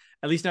Chain.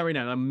 At least not right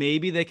now. Now,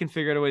 maybe they can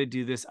figure out a way to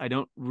do this. I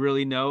don't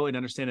really know and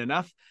understand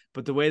enough,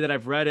 but the way that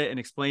I've read it and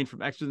explained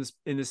from experts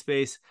in this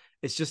space,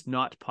 it's just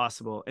not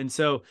possible. And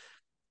so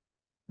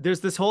there's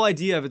this whole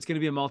idea of it's going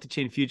to be a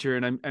multi-chain future,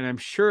 and I'm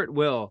sure it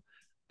will.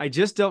 I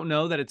just don't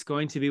know that it's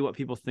going to be what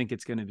people think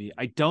it's going to be.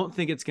 I don't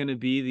think it's going to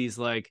be these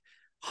like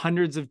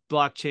hundreds of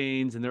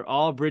blockchains and they're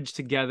all bridged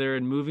together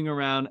and moving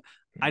around.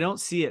 I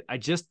don't see it. I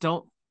just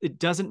don't. It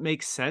doesn't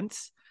make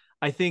sense.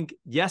 I think,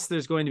 yes,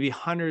 there's going to be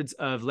hundreds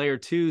of layer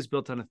twos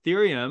built on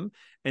Ethereum,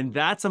 and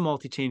that's a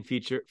multi-chain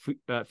future,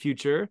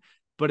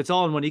 but it's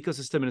all in one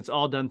ecosystem and it's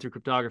all done through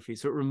cryptography.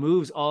 So it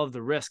removes all of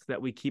the risk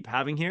that we keep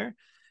having here.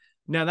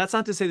 Now, that's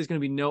not to say there's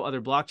going to be no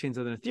other blockchains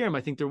other than Ethereum.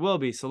 I think there will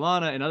be.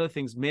 Solana and other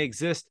things may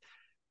exist,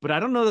 but I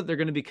don't know that they're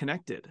going to be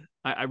connected.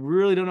 I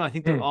really don't know. I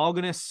think they're all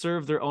going to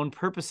serve their own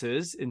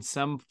purposes in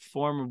some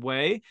form of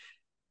way.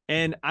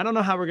 And I don't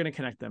know how we're going to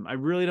connect them. I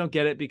really don't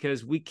get it,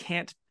 because we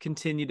can't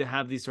continue to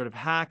have these sort of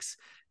hacks.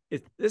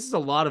 This is a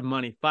lot of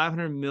money,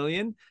 500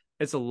 million.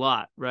 It's a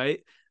lot,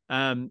 right?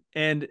 And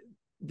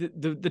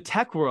the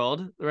tech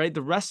world, right?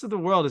 The rest of the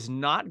world is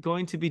not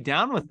going to be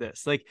down with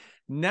this. Like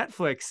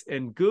Netflix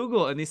and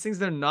Google and these things,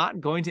 they're not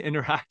going to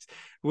interact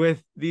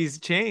with these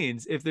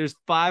chains if there's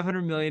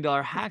 $500 million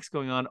hacks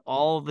going on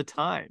all the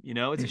time. You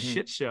know, it's a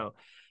shit show.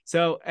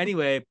 So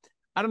anyway,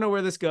 I don't know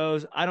where this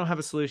goes. I don't have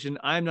a solution.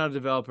 I'm not a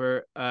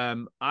developer.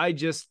 I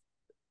just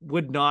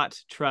would not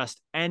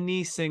trust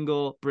any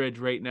single bridge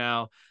right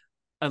now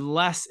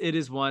unless it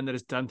is one that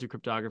is done through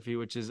cryptography,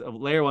 which is a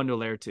layer 1 to a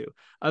layer 2.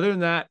 Other than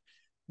that,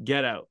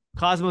 get out.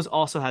 Cosmos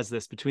also has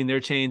this between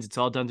their chains. It's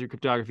all done through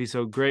cryptography.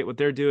 So great what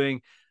they're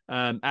doing.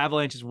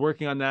 Avalanche is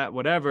working on that,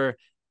 whatever.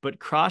 But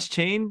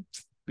cross-chain,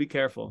 be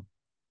careful.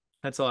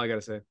 That's all I got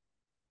to say.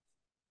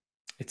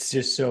 It's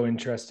just so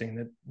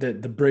interesting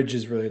that the bridge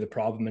is really the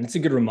problem. And it's a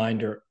good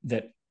reminder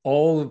that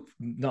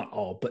not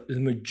all, but the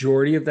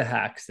majority of the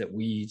hacks that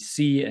we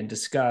see and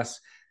discuss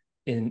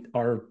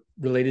are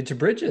related to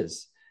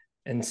bridges.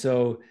 And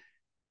so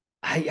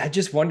I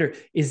just wonder,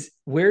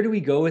 where do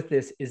we go with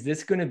this? Is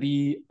this going to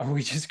be, are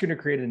we just going to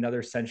create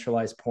another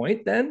centralized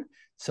point then?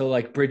 So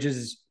like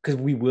bridges, because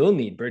we will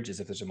need bridges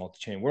if there's a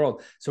multi-chain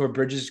world. So are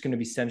bridges going to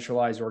be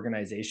centralized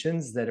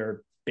organizations that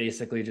are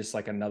basically just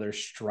like another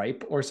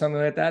Stripe or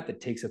something like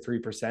that takes a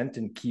 3%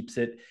 and keeps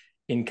it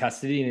in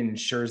custody and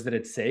ensures that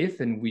it's safe?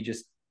 And we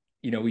just,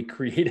 we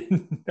create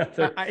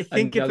another, I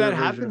think if that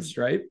happens,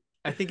 Stripe.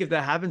 I think if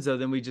that happens though,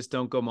 then we just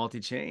don't go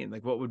multi-chain.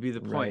 Like what would be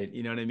the point? Right.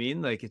 You know what I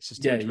mean? Like it's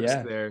just too much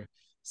risk there.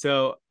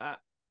 So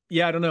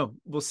yeah, I don't know.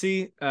 We'll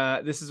see.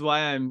 This is why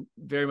I'm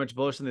very much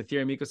bullish on the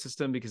Ethereum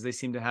ecosystem, because they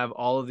seem to have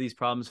all of these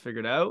problems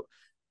figured out.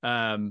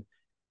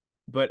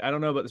 But I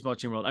don't know about this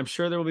multi-chain world. I'm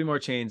sure there will be more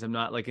chains. I'm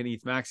not like an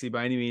ETH maxi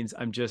by any means.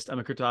 I'm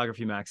a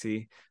cryptography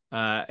maxi.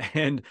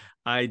 And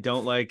I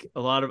don't like a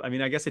lot of,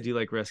 I guess I do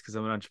like risk because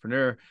I'm an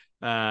entrepreneur.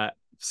 But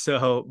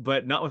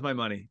not with my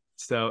money.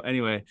 So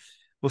anyway,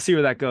 we'll see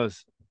where that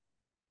goes.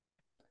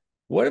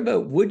 What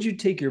about, would you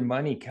take your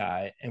money,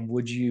 Kai, and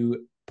would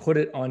you put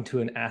it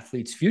onto an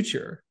athlete's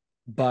future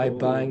by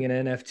buying an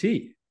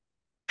NFT?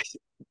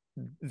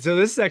 So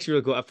this is actually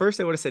really cool. At first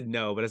I would have said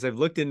no, but as I've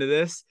looked into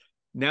this,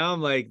 now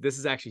I'm like, this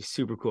is actually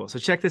super cool. So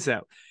check this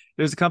out.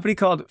 There's a company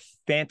called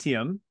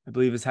Fantium, I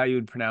believe is how you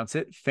would pronounce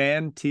it.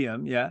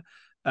 Fantium, yeah.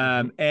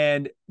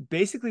 And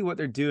basically what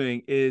they're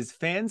doing is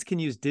fans can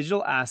use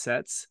digital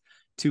assets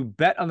to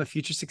bet on the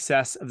future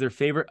success of their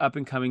favorite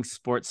up-and-coming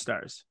sports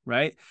stars,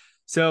 right?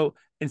 So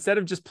instead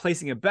of just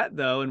placing a bet,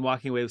 though, and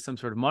walking away with some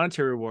sort of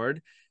monetary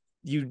reward,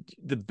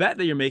 the bet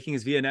that you're making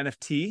is via an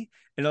NFT,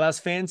 and allows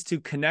fans to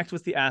connect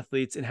with the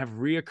athletes and have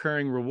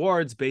reoccurring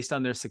rewards based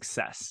on their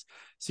success.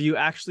 So you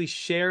actually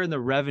share in the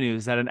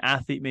revenues that an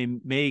athlete may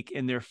make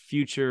in their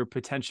future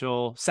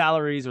potential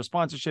salaries or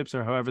sponsorships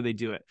or however they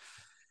do it.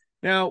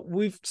 Now,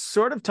 we've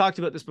sort of talked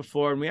about this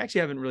before, and we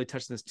actually haven't really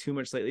touched on this too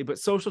much lately, but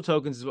social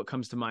tokens is what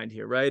comes to mind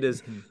here, right?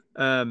 Is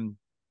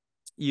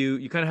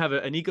you kind of have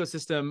an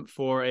ecosystem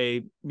for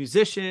a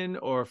musician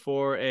or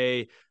for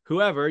a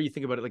whoever, you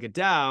think about it like a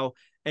DAO,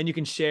 and you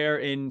can share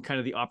in kind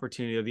of the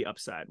opportunity of the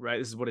upside, right?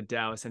 This is what a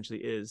DAO essentially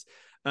is.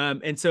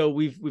 And so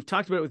we've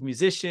talked about it with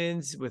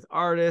musicians, with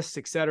artists,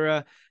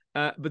 etc.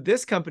 But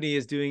this company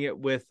is doing it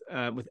with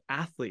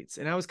athletes.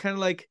 And I was kind of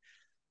like,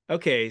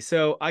 okay,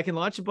 so I can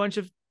launch a bunch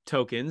of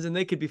tokens and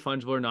they could be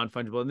fungible or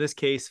non-fungible. In this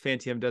case,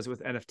 Fantium does it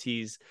with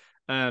NFTs.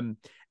 And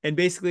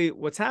basically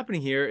what's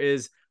happening here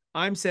is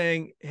I'm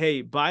saying,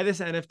 hey, buy this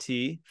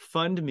NFT,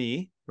 fund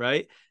me,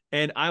 right?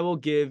 And I will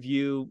give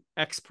you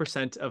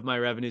X% of my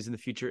revenues in the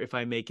future if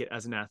I make it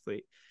as an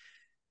athlete.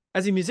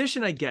 As a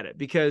musician, I get it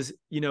because,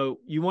 you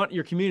want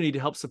your community to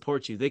help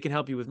support you. They can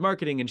help you with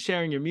marketing and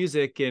sharing your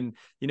music and,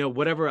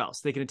 whatever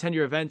else. They can attend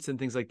your events and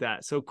things like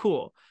that. So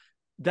cool.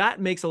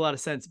 That makes a lot of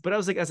sense. But I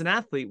was like, as an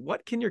athlete,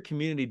 what can your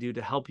community do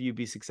to help you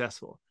be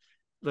successful?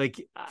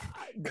 Like,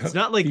 it's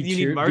not like you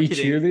need marketing.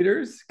 Be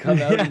cheerleaders,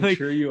 come out and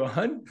cheer you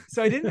on.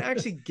 So I didn't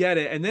actually get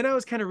it. And then I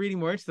was kind of reading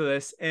more into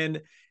this,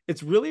 and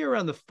it's really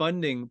around the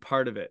funding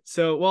part of it.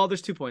 So, well,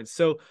 there's 2 points.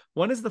 So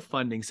one is the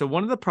funding. So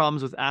one of the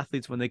problems with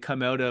athletes when they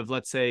come out of,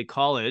 let's say,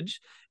 college,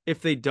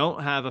 if they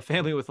don't have a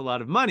family with a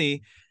lot of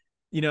money,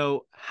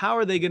 how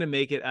are they going to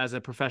make it as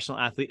a professional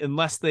athlete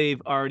unless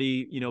they've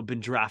already, been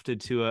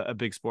drafted to a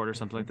big sport or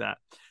something like that?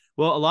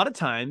 Well, a lot of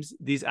times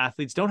these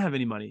athletes don't have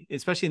any money,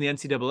 especially in the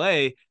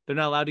NCAA. They're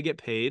not allowed to get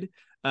paid.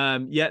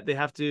 Yet they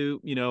have to,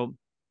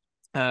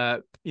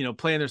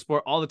 play in their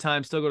sport all the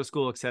time, still go to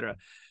school, etc.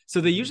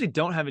 So they usually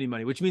don't have any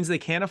money, which means they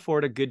can't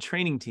afford a good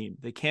training team.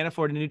 They can't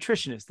afford a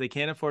nutritionist. They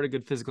can't afford a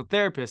good physical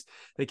therapist.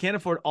 They can't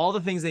afford all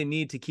the things they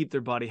need to keep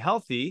their body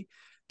healthy,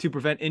 to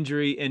prevent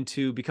injury and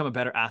to become a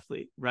better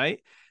athlete,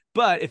 right?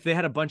 But if they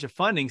had a bunch of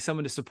funding,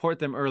 someone to support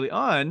them early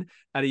on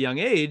at a young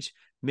age,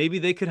 maybe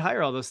they could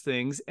hire all those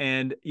things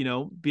and,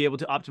 be able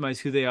to optimize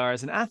who they are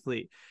as an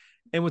athlete.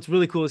 And what's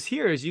really cool is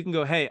here is you can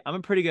go, hey, I'm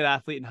a pretty good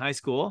athlete in high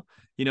school.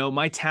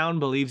 My town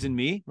believes in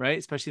me, right?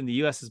 Especially in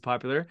the US is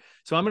popular.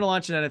 So I'm going to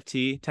launch an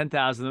NFT,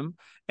 10,000 of them.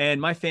 And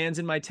my fans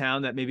in my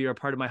town that maybe are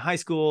part of my high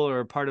school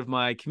or part of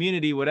my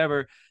community,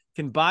 whatever,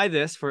 can buy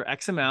this for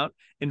X amount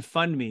and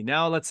fund me.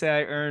 Now, let's say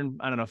I earn,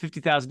 I don't know,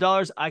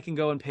 $50,000. I can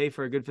go and pay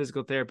for a good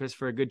physical therapist,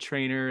 for a good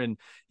trainer and,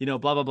 blah,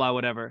 blah, blah,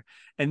 whatever.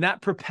 And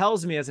that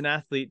propels me as an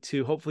athlete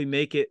to hopefully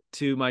make it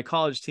to my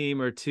college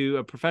team or to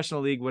a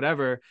professional league,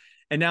 whatever.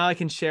 And now I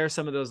can share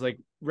some of those like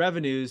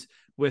revenues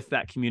with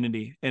that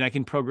community and I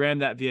can program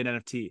that via an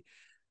NFT.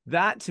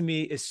 That to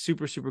me is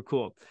super, super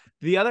cool.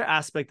 The other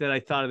aspect that I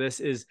thought of this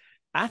is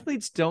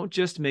athletes don't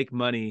just make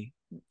money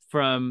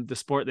from the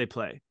sport they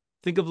play.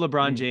 Think of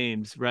LeBron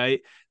James,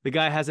 right? The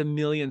guy has a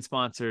million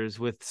sponsors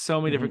with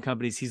so many different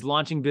companies. He's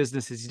launching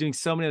businesses. He's doing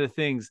so many other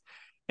things.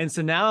 And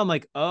so now I'm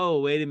like, oh,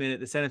 wait a minute.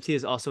 This NFT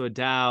is also a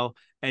DAO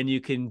and you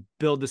can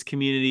build this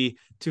community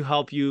to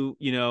help you,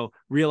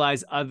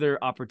 realize other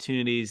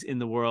opportunities in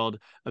the world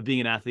of being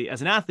an athlete.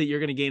 As an athlete, you're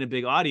going to gain a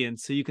big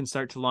audience. So you can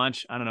start to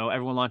launch, I don't know,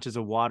 everyone launches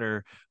a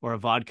water or a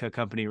vodka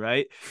company,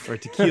 right? Or a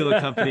tequila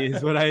company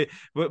is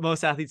what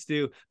most athletes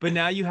do. But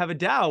now you have a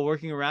DAO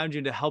working around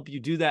you to help you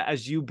do that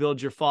as you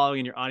build your following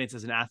and your audience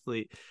as an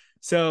athlete.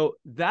 So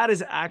that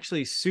is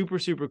actually super,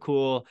 super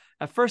cool.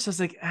 At first I was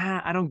like,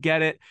 I don't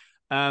get it.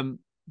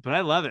 But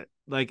I love it.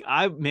 Like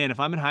if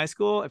I'm in high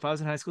school, if I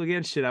was in high school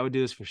again, I would do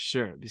this for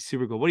sure. It'd be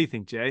super cool. What do you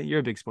think, Jay? You're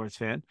a big sports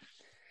fan.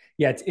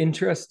 Yeah, it's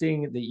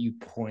interesting that you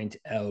point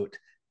out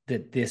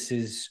that this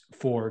is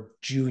for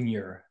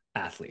junior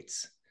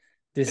athletes.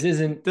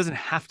 It doesn't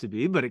have to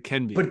be, but it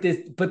can be.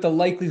 But the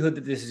likelihood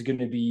that this is going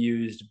to be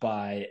used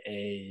by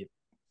a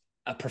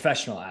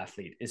professional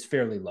athlete is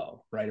fairly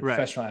low, right? A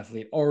professional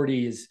athlete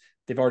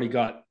they've already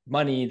got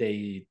money,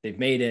 they've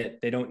made it.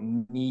 They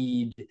don't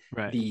need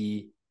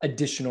the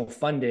additional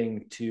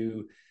funding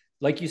to,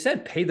 like you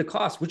said, pay the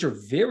costs, which are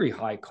very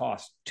high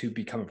costs to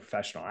become a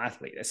professional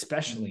athlete,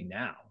 especially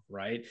now,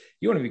 right?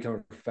 You want to become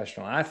a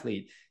professional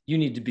athlete, you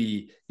need to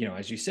be,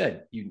 as you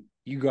said,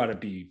 you got to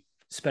be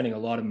spending a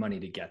lot of money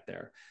to get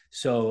there.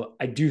 So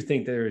I do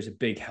think there is a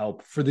big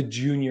help for the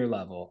junior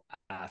level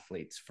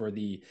athletes, for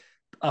the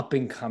up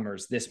and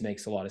comers. This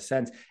makes a lot of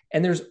sense.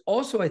 And there's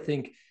also, I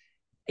think,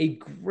 a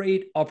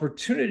great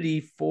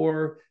opportunity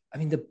for,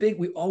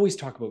 we always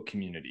talk about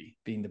community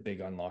being the big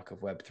unlock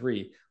of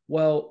Web3.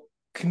 Well,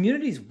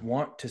 communities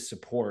want to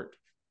support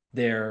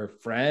their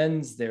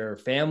friends, their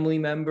family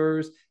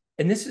members.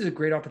 And this is a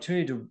great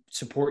opportunity to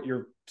support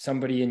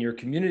somebody in your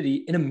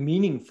community in a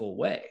meaningful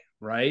way,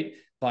 right?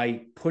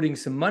 By putting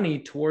some money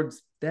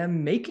towards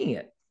them making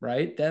it,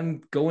 right?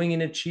 Them going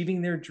and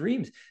achieving their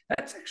dreams.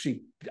 That's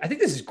actually, I think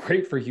this is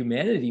great for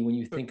humanity when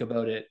you think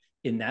about it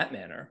in that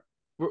manner.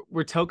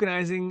 we're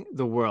tokenizing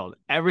the world.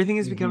 Everything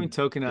is becoming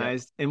Yeah.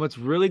 tokenized. And what's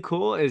really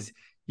cool is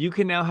you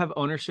can now have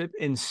ownership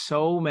in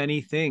so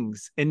many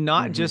things, and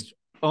not just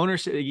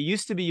ownership. It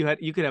used to be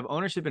you could have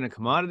ownership in a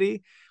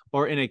commodity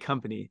or in a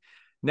company.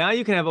 Now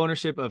you can have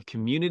ownership of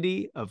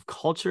community, of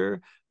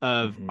culture,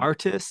 of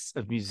artists,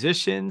 of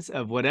musicians,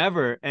 of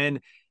whatever.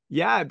 And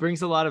yeah, it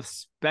brings a lot of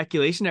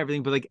speculation and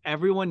everything, but like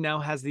everyone now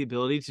has the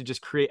ability to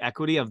just create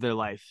equity of their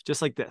life,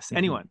 just like this.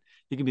 Anyone.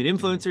 You can be an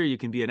influencer, you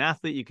can be an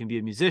athlete, you can be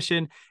a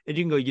musician, and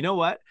you can go, you know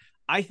what?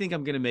 I think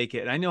I'm going to make it.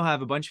 And I know I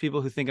have a bunch of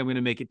people who think I'm going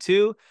to make it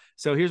too.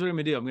 So here's what I'm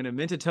going to do. I'm going to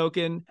mint a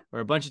token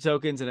or a bunch of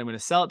tokens, and I'm going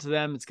to sell it to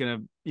them. It's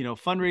going to,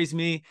 fundraise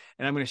me,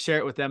 and I'm going to share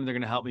it with them. And they're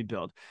going to help me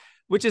build,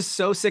 which is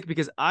so sick,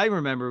 because I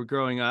remember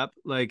growing up,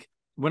 like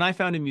when I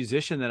found a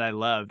musician that I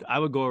loved, I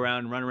would go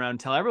around, run around, and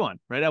tell everyone,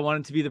 right? I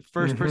wanted to be the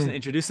first person to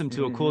introduce them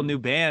to a cool new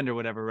band or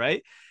whatever,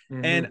 right?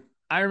 And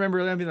I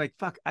remember them being like,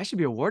 fuck, I should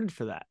be awarded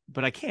for that,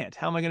 but I can't.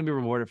 How am I going to be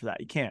rewarded for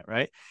that? You can't,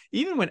 right?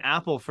 Even when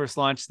Apple first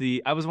launched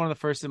I was one of the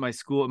first in my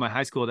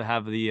high school to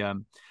have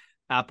the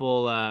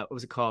Apple, what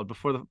was it called?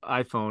 Before the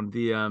iPhone,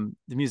 the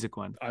music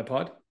one.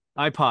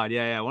 iPod.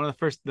 Yeah. One of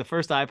the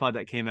first iPod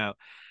that came out.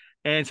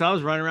 And so I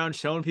was running around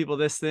showing people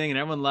this thing, and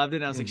everyone loved it.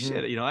 And I was like,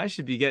 shit, I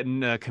should be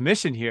getting a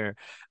commission here.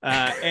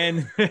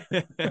 And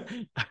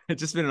I've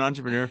just been an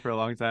entrepreneur for a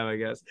long time, I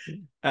guess.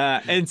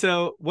 And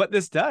so what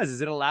this does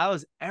is it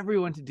allows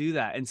everyone to do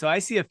that. And so I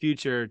see a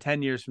future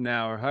 10 years from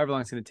now, or however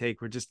long it's going to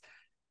take, where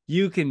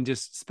you can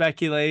just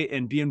speculate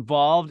and be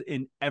involved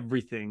in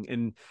everything.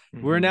 And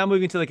we're now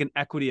moving to like an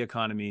equity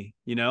economy,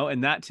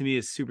 and that to me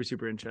is super,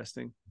 super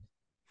interesting.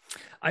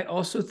 I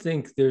also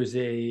think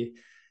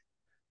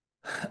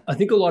I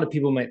think a lot of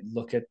people might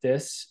look at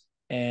this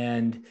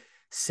and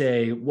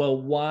say,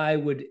 well, why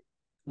would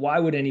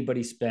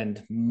anybody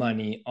spend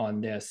money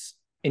on this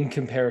in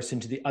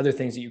comparison to the other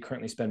things that you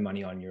currently spend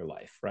money on in your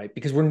life, right?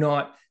 Because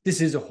this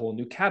is a whole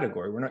new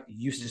category. We're not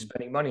used to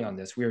spending money on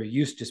this. We are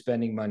used to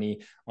spending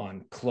money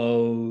on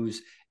clothes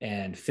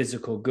and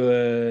physical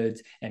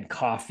goods and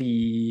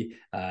coffee.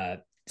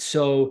 But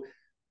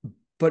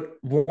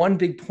one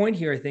big point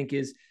here, I think,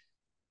 is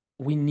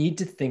we need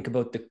to think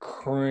about the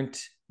current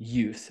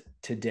youth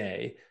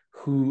today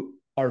who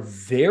are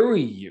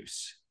very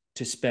used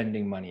to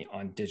spending money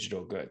on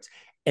digital goods.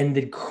 And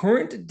the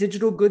current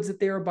digital goods that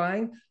they are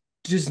buying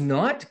does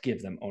not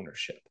give them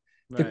ownership.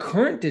 Right. The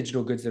current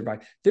digital goods they're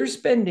buying, they're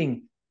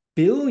spending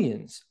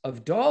billions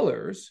of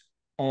dollars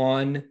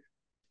on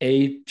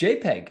a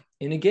JPEG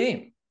in a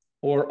game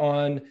or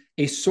on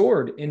a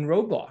sword in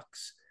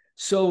Roblox.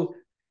 So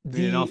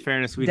in all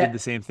fairness, we did the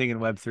same thing in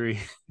Web3.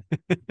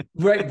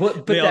 Right.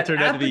 But they all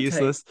turned out to be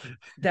useless.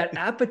 That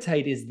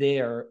appetite is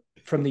there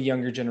from the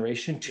younger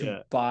generation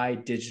to buy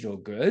digital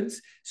goods.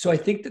 So I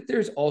think that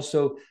there's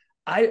also,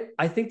 I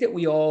think that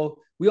we all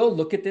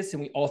look at this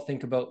and we all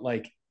think about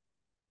like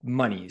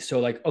money. So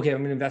like, okay, I'm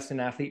going to invest in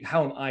an athlete.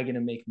 How am I going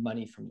to make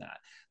money from that?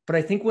 But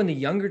I think when the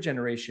younger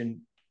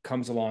generation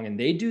comes along and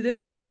they do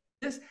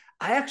this,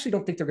 I actually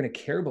don't think they're going to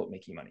care about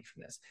making money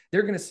from this.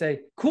 They're going to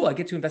say, cool, I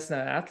get to invest in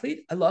that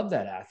athlete. I love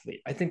that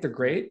athlete. I think they're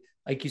great.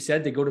 Like you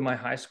said, they go to my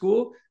high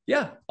school.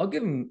 Yeah, I'll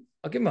give them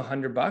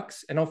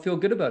 $100 and I'll feel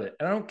good about it.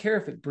 And I don't care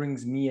if it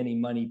brings me any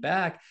money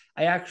back.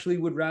 I actually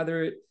would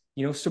rather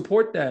it,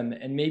 support them.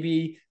 And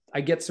maybe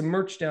I get some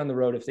merch down the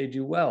road if they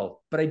do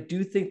well. But I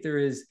do think there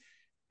is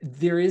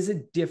a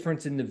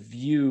difference in the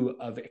view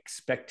of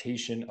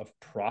expectation of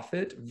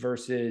profit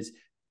versus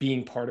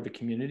being part of a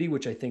community,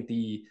 which I think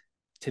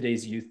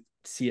today's youth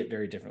see it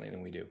very differently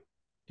than we do.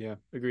 Yeah,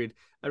 agreed.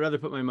 I'd rather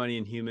put my money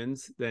in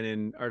humans than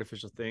in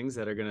artificial things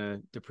that are going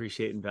to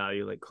depreciate in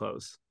value, like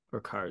clothes or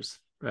cars,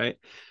 right?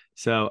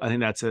 So I think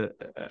that's a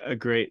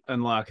great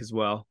unlock as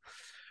well.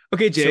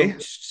 Okay, Jay.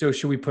 So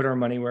should we put our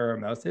money where our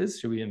mouth is?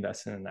 Should we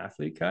invest in an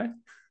athlete, Kai?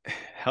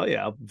 Hell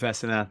yeah, I'll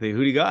invest in an athlete.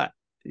 Who do you got?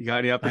 You got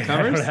any up and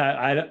comers?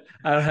 I don't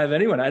have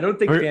anyone. I don't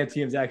think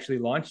Fantium's actually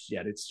launched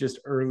yet. It's just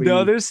early.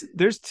 No,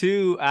 there's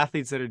two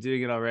athletes that are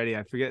doing it already.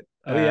 I forget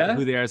who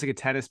they are. It's like a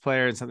tennis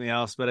player and something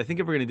else. But I think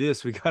if we're gonna do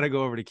this, we got to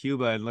go over to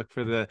Cuba and look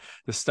for the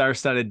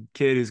star-studded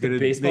kid who's gonna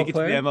make it to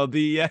the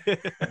MLB.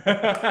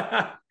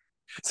 Yeah.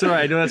 Sorry,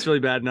 I know that's really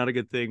bad, not a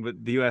good thing, but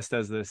the US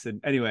does this. And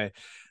anyway,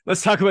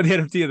 let's talk about the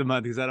NFT of the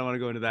month because I don't want to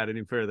go into that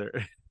any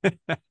further.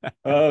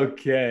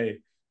 Okay,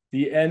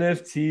 the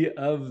NFT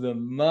of the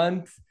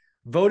month,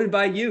 voted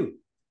by you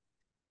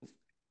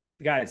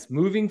guys.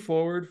 Moving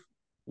forward,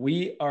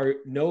 we are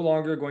no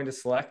longer going to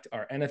select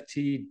our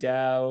NFT,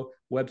 DAO,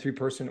 Web3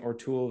 person, or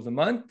tool of the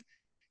month.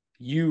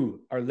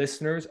 You, our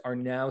listeners, are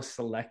now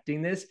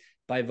selecting this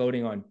by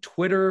voting on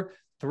Twitter.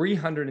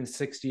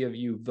 360 of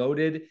you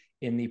voted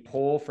in the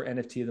poll for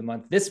NFT of the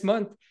month this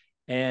month.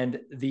 And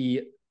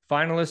the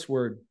finalists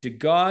were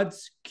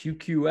DeGods,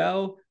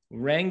 QQL,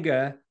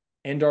 Ranga,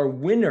 and our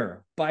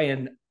winner by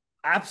an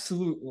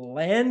absolute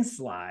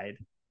landslide,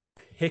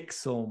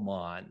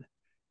 Pixelmon.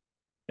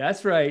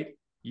 That's right.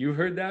 You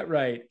heard that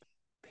right.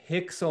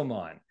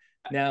 Pixelmon.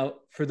 Now,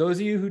 for those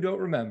of you who don't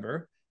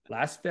remember,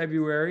 last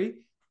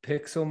February,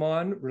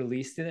 Pixelmon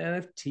released an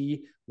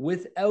NFT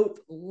with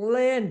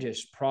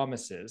outlandish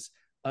promises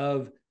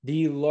of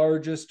the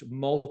largest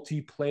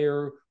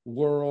multiplayer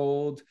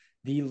world,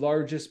 the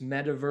largest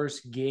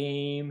metaverse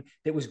game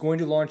that was going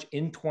to launch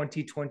in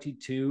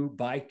 2022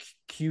 by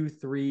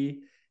Q3.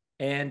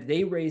 And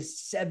they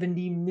raised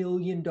 $70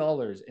 million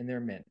in their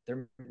mint.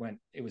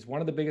 It was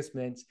one of the biggest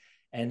mints.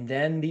 And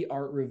then the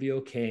art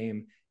reveal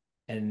came,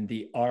 and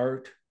the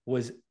art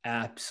was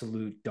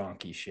absolute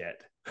donkey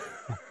shit.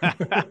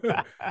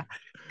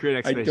 Great I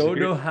explanation. don't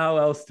know how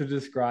else to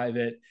describe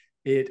it.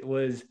 It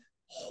was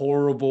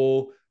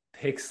horrible,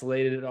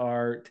 pixelated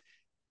art,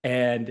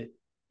 and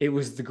it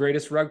was the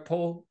greatest rug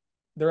pull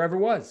there ever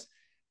was.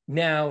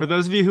 Now, for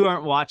those of you who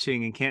aren't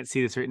watching and can't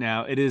see this right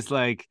now, it is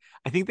like,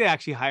 I think they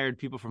actually hired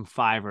people from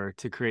Fiverr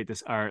to create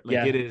this art.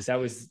 Like, it is that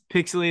was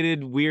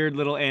pixelated, weird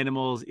little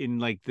animals in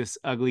like this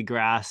ugly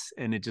grass,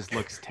 and it just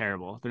looks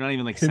terrible. They're not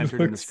even like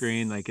centered in the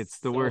screen. Like, it's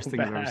the worst thing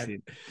I've ever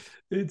seen.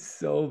 It's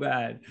so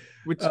bad.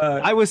 Which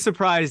I was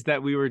surprised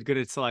that we were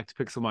going to select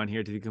Pixelmon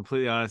here, to be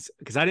completely honest,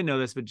 because I didn't know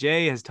this, but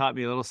Jay has taught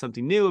me a little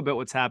something new about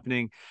what's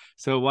happening.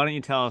 So why don't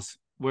you tell us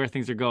where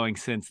things are going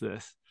since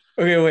this?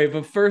 Okay, wait,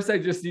 but first I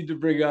just need to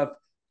bring up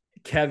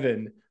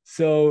Kevin.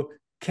 So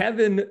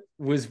Kevin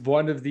was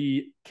one of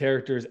the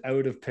characters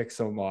out of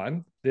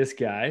Pixelmon. This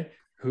guy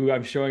who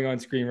I'm showing on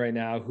screen right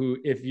now, who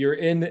if you're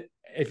an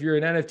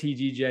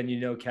NFT GGen, you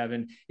know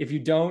Kevin. If you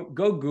don't,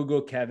 go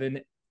Google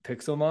Kevin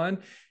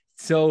Pixelmon.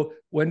 So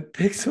when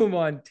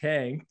Pixelmon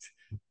tanked,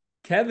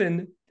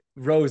 Kevin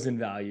rose in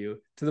value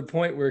to the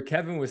point where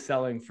Kevin was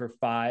selling for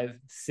 5-6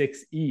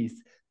 ETH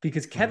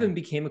because Kevin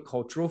became a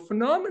cultural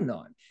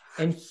phenomenon.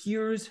 And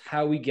here's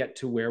how we get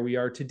to where we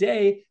are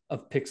today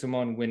of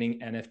Pixelmon winning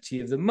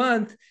NFT of the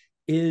month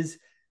is,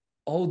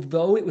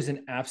 although it was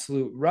an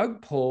absolute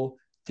rug pull,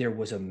 there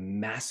was a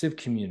massive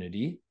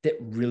community that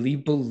really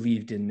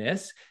believed in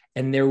this.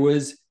 And there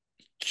was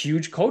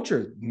huge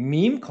culture,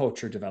 meme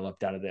culture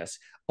developed out of this.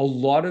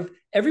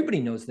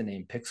 Everybody knows the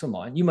name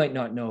Pixelmon. You might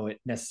not know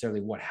it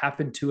necessarily what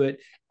happened to it.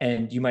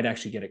 And you might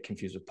actually get it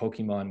confused with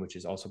Pokemon, which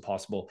is also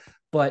possible.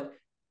 But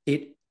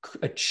it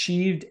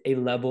achieved a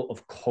level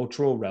of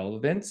cultural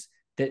relevance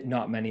that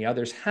not many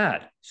others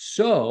had.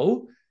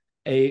 So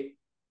a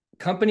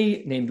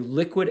company named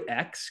Liquid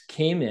X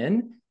came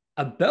in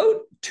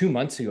about 2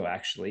 months ago,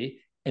 actually,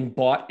 and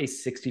bought a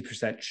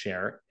 60%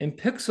 share in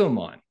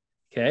Pixelmon,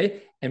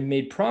 okay, and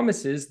made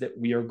promises that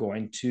we are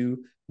going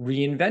to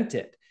reinvent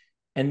it.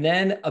 And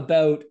then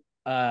about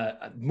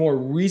more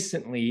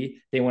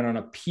recently, they went on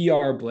a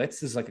PR blitz.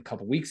 This is like a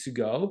couple weeks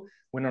ago,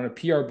 went on a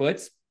PR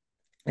blitz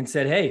and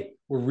said, hey,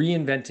 we're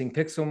reinventing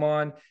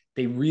Pixelmon.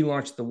 They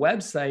relaunched the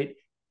website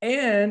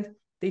and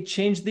they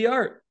changed the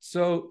art.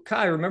 So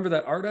Kai, remember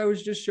that art I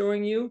was just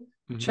showing you?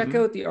 Mm-hmm. Check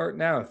out the art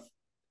now.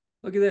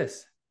 Look at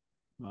this.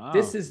 Wow.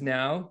 This is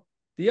now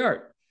the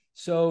art.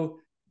 So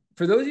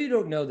for those of you who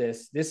don't know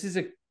this is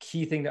a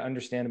key thing to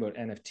understand about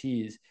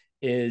NFTs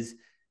is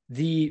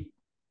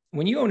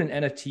when you own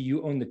an NFT,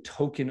 you own the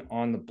token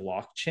on the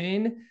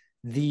blockchain.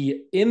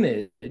 The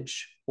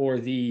image or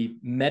the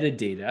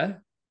metadata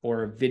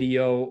or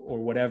video or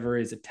whatever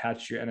is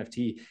attached to your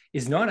NFT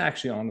is not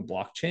actually on the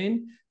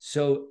blockchain.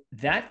 So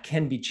that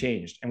can be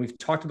changed. And we've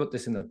talked about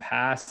this in the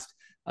past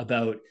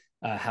about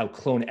how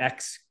Clone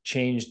X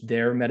changed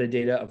their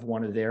metadata of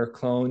one of their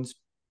clones.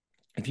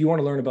 If you want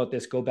to learn about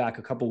this, go back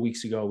a couple of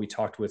weeks ago. We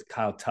talked with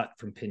Kyle Tutt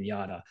from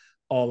Pinata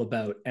all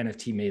about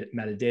NFT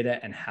metadata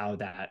and how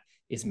that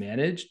is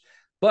managed.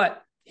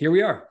 But here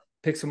we are.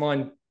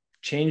 Pixelmon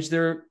changed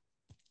their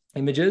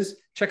images.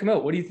 Check them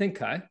out. What do you think,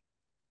 Kai?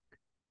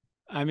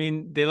 I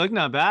mean, they look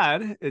not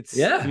bad.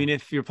 I mean,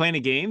 if you're playing a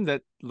game,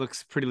 that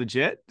looks pretty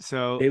legit.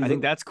 So I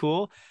think that's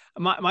cool.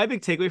 My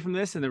big takeaway from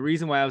this, and the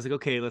reason why I was like,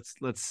 okay, let's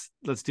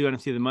do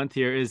NFT of the month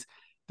here, is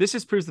this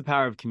just proves the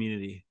power of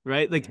community,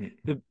 right? Like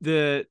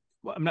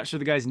I'm not sure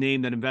the guy's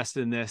name that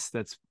invested in this,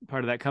 that's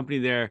part of that company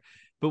there,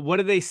 but what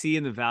did they see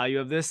in the value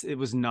of this? It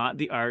was not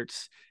the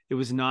art. It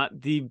was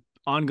not the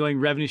ongoing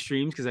revenue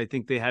streams, because I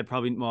think they had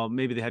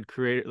maybe they had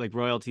creator like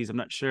royalties. I'm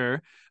not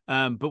sure.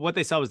 But what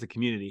they saw was the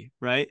community,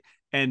 right?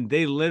 And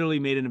they literally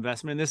made an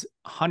investment in this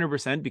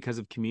 100% because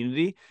of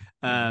community.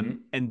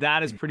 And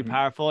that is pretty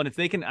powerful. And if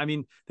they can, I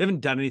mean, they haven't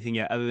done anything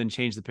yet other than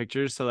change the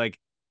pictures. So like,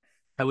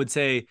 I would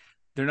say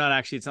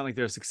it's not like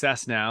they're a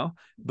success now,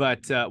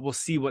 but we'll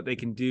see what they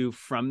can do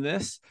from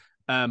this.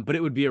 But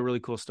it would be a really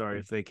cool story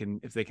if they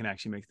can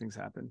actually make things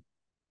happen.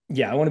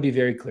 Yeah. I want to be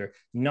very clear,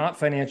 not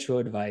financial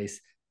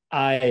advice.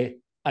 I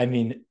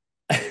mean,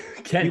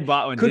 you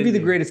bought one, could be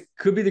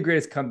the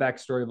greatest comeback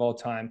story of all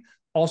time.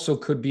 Also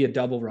could be a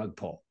double rug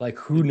pull. Like,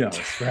 who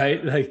knows,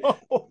 right? Like,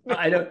 no.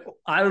 I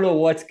don't know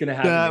what's going to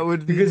happen. That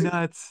would be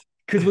nuts.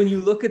 Because when you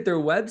look at their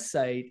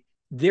website,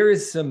 there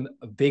is some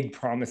big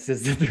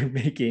promises that they're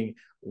making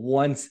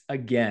once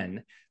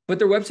again. But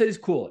their website is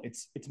cool.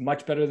 It's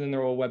much better than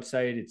their old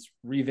website. It's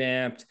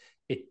revamped.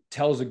 It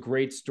tells a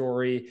great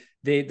story.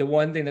 The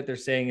one thing that they're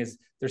saying is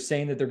they're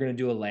saying that they're going to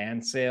do a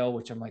land sale,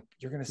 which I'm like,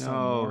 you're going to sell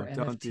more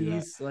No, don't do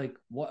that. NFTs? Like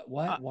what?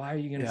 Uh, Why are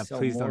you going to yeah, sell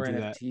please don't more do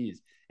that. NFTs?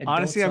 And don't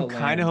Honestly, I'm sell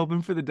kind of land.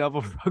 hoping for the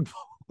double rug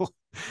pull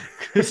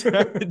because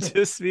that would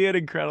just be an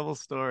incredible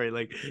story.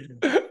 Like,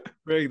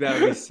 Brig,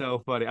 that would be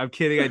so funny. I'm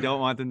kidding. I don't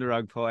want them to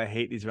rug pull. I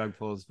hate these rug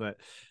pulls. But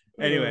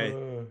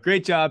anyway,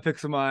 great job,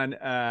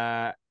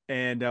 Pixelmon.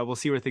 And we'll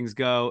see where things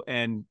go.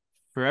 And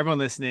for everyone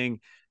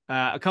listening,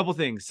 a couple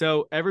things.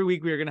 So every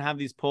week we are going to have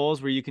these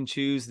polls where you can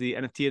choose the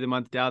NFT of the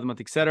month, DAO of the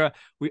month, etc.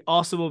 We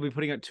also will be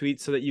putting out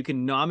tweets so that you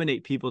can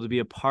nominate people to be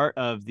a part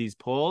of these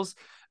polls.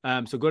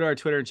 So go to our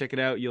Twitter and check it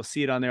out. You'll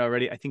see it on there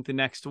already. I think the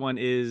next one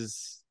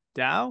is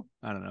DAO.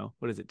 I don't know.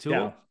 What is it?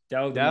 Tool?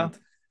 DAO of the month.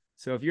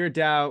 So if you're a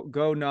DAO,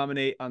 go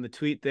nominate on the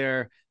tweet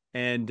there,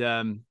 and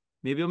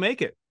maybe you'll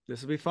make it.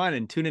 This will be fun.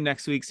 And tune in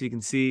next week so you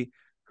can see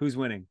who's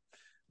winning.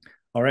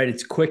 All right,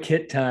 it's quick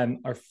hit time.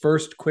 Our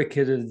first quick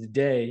hit of the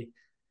day.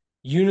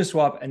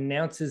 Uniswap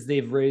announces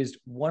they've raised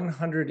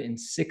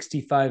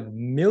 165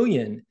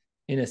 million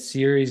in a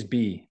Series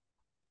B.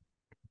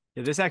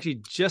 Yeah, this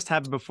actually just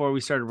happened before we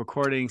started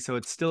recording, so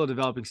it's still a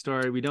developing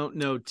story. We don't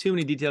know too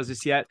many details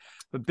just yet,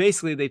 but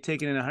basically they've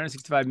taken in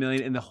 165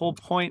 million, and the whole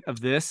point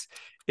of this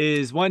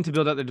is one, to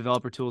build out their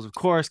developer tools, of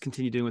course,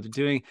 continue doing what they're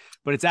doing,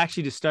 but it's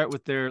actually to start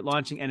with their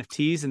launching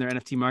NFTs in their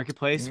NFT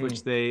marketplace,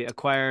 which they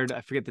acquired,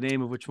 I forget the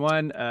name of which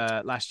one,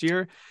 last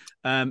year.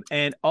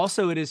 And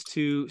also it is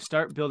to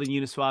start building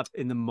Uniswap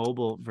in the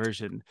mobile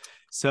version.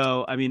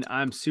 So, I mean,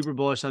 I'm super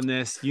bullish on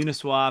this.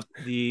 Uniswap,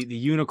 the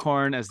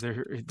unicorn, as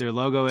their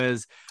logo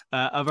is,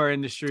 of our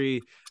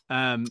industry.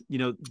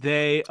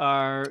 They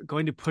are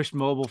going to push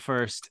mobile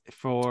first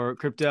for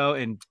crypto,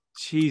 and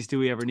geez, do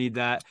we ever need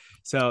that?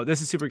 So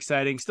this is super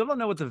exciting. Still don't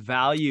know what the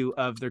value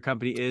of their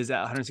company is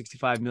at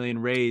 165 million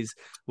raise.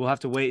 We'll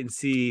have to wait and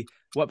see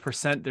what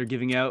percent they're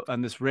giving out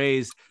on this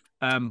raise.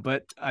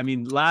 But I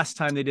mean, last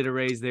time they did a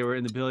raise, they were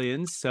in the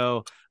billions.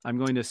 So I'm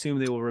going to assume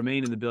they will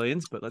remain in the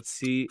billions, but let's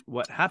see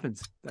what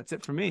happens. That's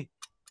it for me.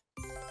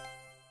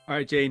 All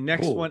right, Jay,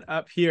 next one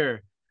up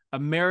here.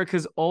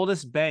 America's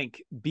oldest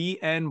bank,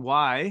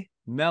 BNY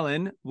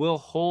Mellon, will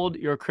hold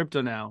your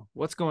crypto now.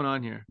 What's going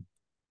on here?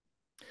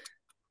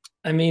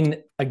 I mean,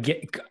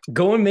 again,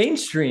 going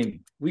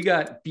mainstream. We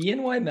got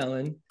BNY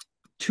Mellon,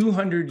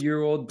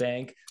 200-year-old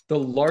bank, the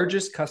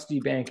largest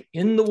custody bank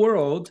in the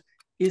world,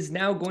 is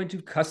now going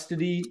to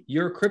custody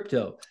your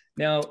crypto.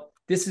 Now,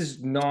 this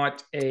is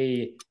not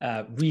a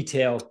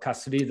retail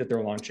custody that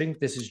they're launching.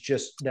 This is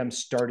just them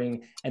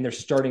starting, and they're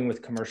starting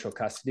with commercial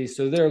custody.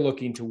 So they're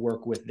looking to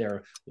work with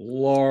their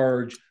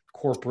large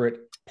corporate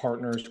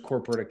partners,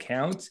 corporate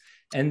accounts,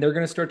 and they're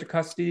going to start to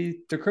custody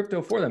the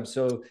crypto for them.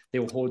 So they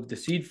will hold the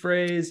seed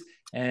phrase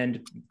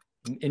and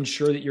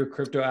ensure that your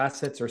crypto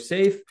assets are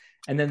safe.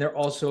 And then they're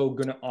also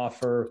going to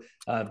offer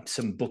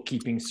some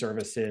bookkeeping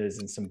services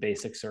and some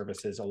basic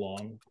services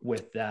along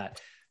with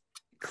that.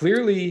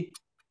 Clearly,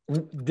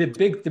 the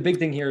big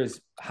thing here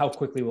is how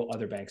quickly will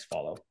other banks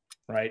follow,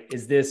 right?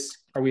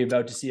 Are we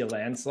about to see a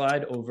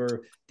landslide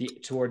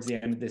towards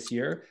the end of this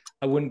year?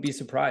 I wouldn't be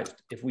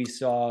surprised if we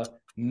saw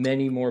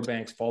many more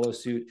banks follow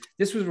suit.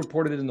 This was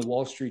reported in the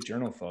Wall Street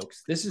Journal,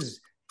 folks. This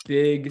is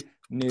big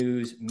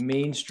news,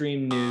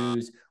 mainstream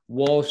news.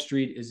 Wall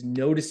Street is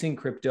noticing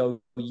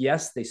crypto.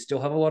 Yes, they still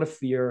have a lot of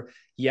fear.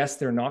 Yes,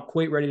 they're not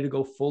quite ready to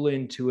go full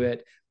into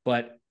it,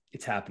 but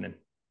it's happening.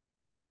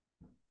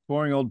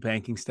 Boring old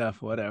banking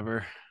stuff,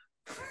 whatever.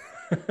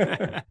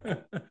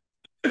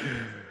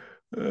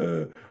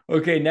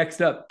 Okay,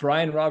 next up,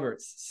 Brian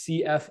Roberts,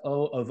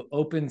 CFO of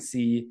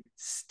OpenSea,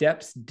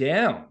 steps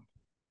down.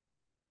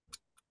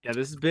 Yeah,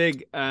 this is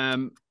big. I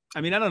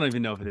mean, I don't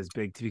even know if it is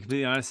big, to be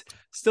completely honest.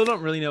 Still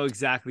don't really know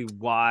exactly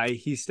why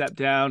he stepped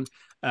down.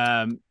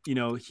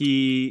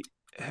 He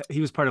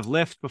was part of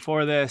Lyft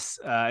before this.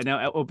 Now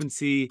at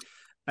OpenSea,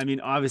 I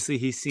mean, obviously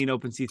he's seen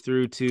OpenSea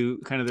through to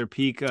kind of their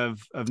peak of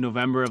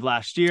November of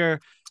last year.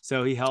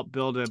 So he helped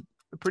build a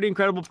pretty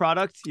incredible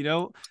product.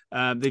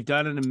 They've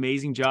done an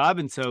amazing job.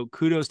 And so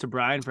kudos to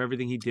Brian for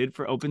everything he did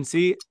for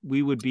OpenSea.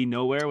 We would be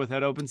nowhere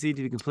without OpenSea,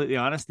 to be completely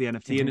honest, the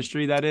NFT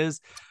industry, that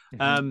is.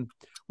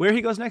 Where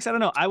he goes next, I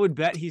don't know. I would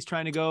bet he's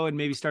trying to go and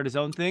maybe start his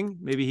own thing.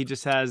 Maybe he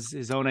just has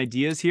his own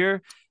ideas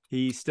here.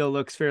 He still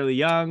looks fairly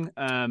young.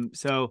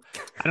 So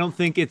I don't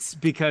think it's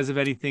because of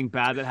anything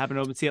bad that happened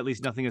at OpenSea. At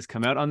least nothing has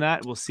come out on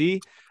that. We'll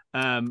see.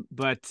 Some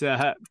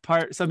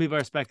people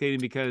are speculating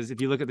because if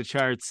you look at the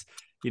charts,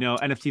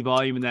 NFT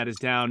volume and that is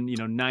down,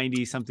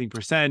 90 something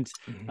percent.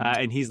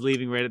 And he's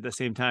leaving right at the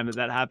same time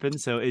that happened.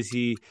 So is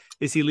he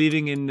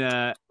leaving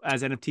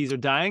as NFTs are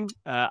dying?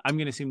 I'm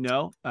going to assume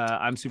no.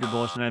 I'm super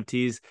bullish on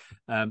NFTs.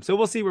 So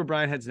we'll see where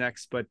Brian heads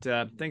next, but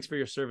thanks for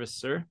your service,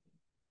 sir.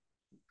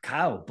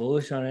 Kyle,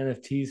 bullish on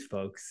NFTs,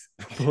 folks.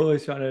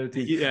 Bullish on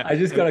NFTs. Yeah. I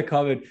just got a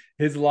comment.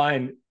 His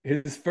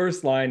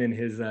first line in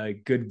his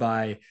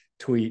goodbye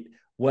tweet.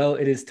 Well,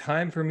 it is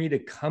time for me to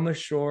come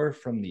ashore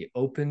from the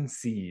open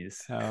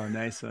seas. Oh,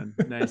 nice one.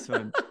 Nice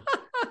one.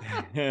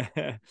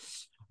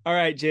 All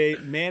right, Jay.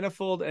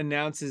 Manifold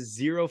announces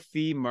zero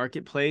fee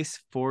marketplace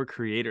for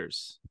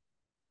creators.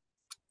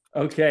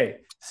 Okay,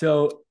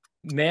 so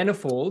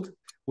Manifold,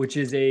 which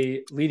is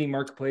a leading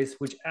marketplace,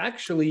 which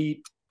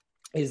actually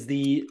is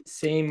the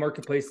same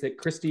marketplace that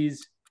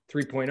Christie's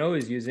 3.0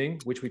 is using,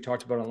 which we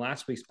talked about on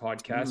last week's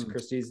podcast.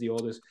 Christie's, the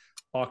oldest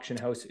auction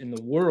house in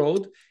the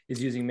world,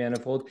 is using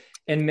Manifold.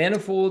 And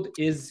Manifold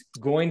is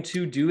going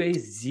to do a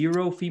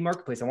zero fee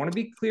marketplace. I want to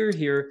be clear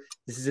here.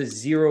 This is a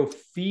zero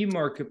fee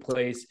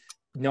marketplace,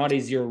 not a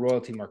zero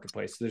royalty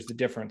marketplace. So there's the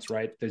difference,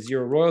 right? The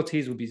zero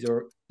royalties would be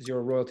zero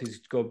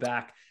royalties to go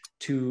back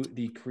to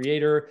the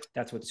creator.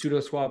 That's what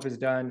SudoSwap has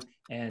done,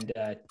 and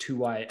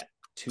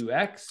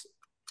 2y2x.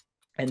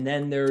 And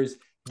then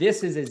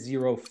this is a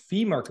zero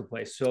fee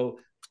marketplace. So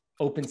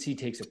OpenSea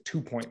takes a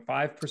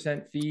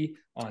 2.5% fee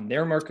on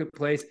their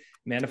marketplace.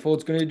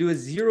 Manifold's going to do a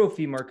zero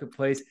fee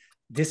marketplace.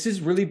 This is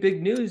really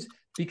big news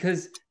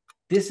because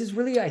this is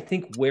really, I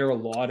think, where a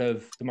lot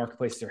of the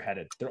marketplaces are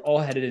headed. They're all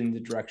headed in the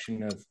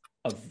direction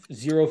of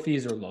zero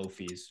fees or low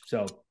fees.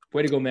 So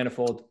way to go,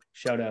 Manifold.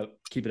 Shout out.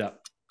 Keep it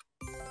up.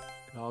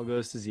 It all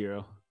goes to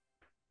zero.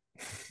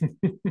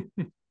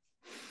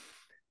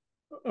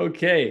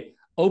 Okay.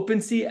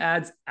 OpenSea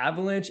adds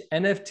Avalanche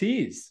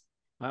NFTs.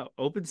 Wow,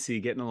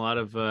 OpenSea getting a lot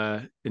of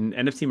in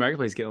NFT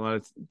marketplace getting a lot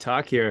of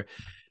talk here.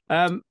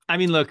 I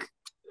mean, look,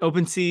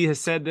 OpenSea has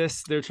said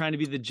this. They're trying to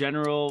be the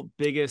general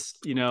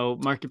biggest,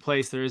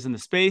 marketplace there is in the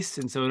space,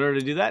 and so in order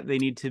to do that, they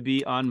need to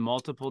be on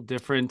multiple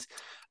different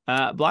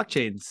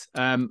blockchains.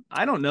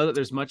 I don't know that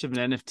there's much of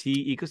an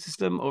NFT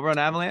ecosystem over on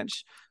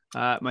Avalanche.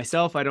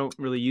 Myself, I don't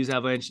really use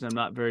Avalanche, and I'm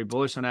not very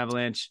bullish on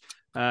Avalanche,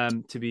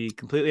 to be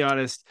completely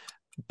honest.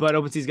 But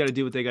OpenSea's got to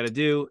do what they got to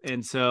do.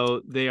 And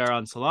so they are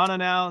on Solana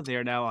now. They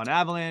are now on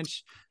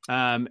Avalanche.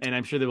 And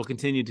I'm sure they will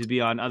continue to be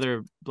on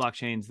other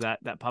blockchains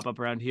that pop up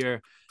around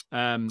here.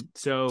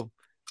 So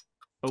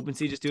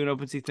OpenSea just doing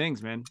OpenSea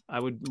things, man. I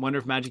would wonder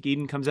if Magic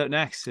Eden comes out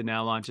next and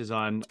now launches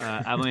on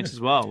Avalanche as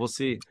well. We'll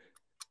see.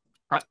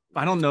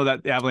 I don't know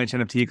that the Avalanche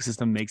NFT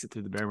ecosystem makes it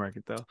through the bear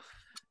market, though.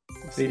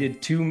 They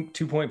did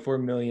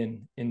 2.4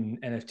 million in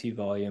NFT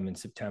volume in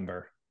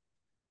September.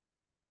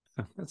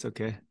 Oh, that's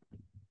okay.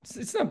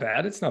 It's not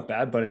bad. It's not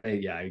bad, but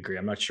yeah, I agree.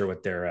 I'm not sure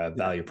what their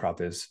value prop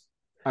is.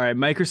 All right.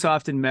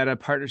 Microsoft and Meta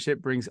partnership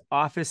brings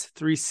Office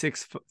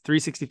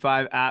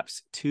 365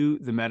 apps to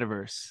the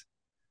metaverse.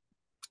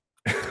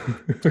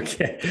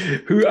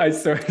 Okay. I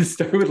start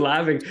with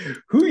laughing.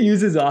 Who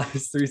uses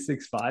Office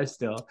 365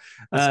 still?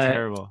 That's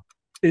terrible.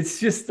 It's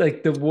just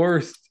like the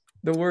worst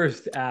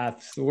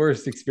apps, the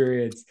worst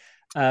experience.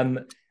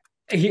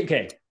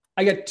 Okay.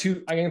 I'm going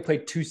to play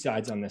two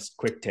sides on this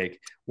quick take.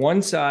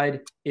 One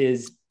side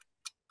is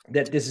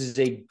that this is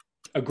a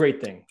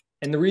great thing.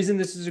 And the reason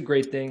this is a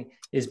great thing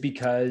is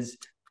because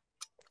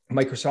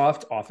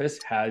Microsoft Office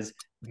has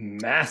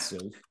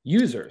massive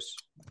users.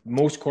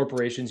 Most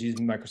corporations use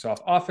Microsoft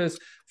Office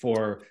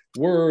for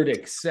Word,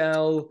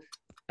 Excel,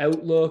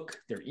 Outlook,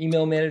 their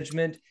email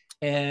management.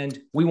 And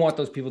we want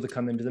those people to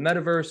come into the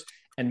metaverse.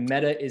 And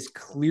Meta is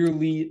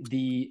clearly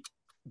the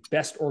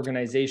best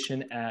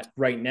organization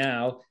right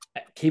now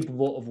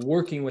capable of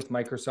working with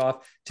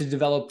Microsoft to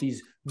develop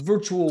these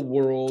virtual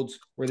worlds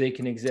where they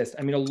can exist.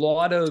 I mean, a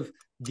lot of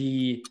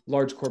the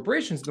large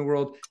corporations in the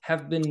world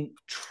have been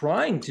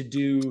trying to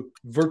do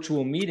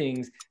virtual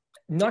meetings,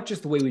 not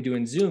just the way we do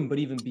in Zoom, but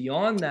even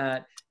beyond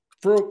that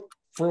for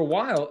a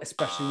while,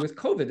 especially with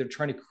COVID. They're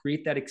trying to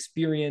create that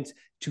experience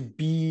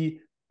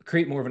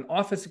create more of an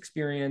office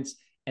experience,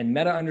 and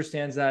Meta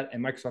understands that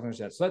and Microsoft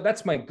understands that. So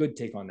that's my good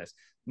take on this.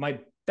 My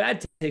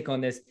bad take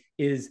on this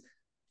is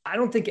I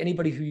don't think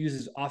anybody who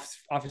uses Office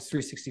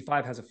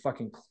 365 has a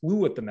fucking clue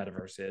what the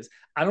metaverse is.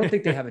 I don't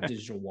think they have a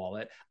digital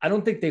wallet. I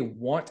don't think they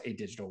want a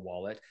digital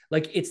wallet.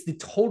 Like, it's the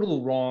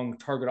total wrong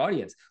target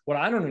audience. What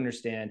I don't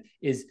understand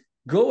is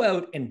go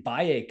out and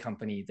buy a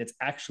company that's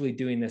actually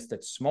doing this,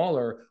 that's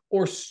smaller,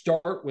 or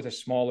start with a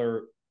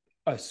smaller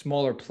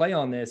play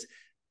on this,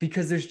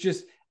 because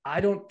I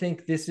don't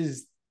think this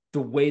is the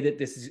way that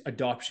this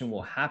adoption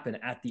will happen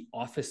at the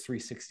Office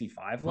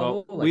 365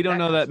 level. Well, we don't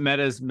know that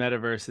Meta's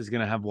metaverse is going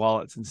to have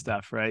wallets and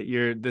stuff, right?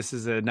 This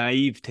is a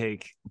naive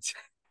take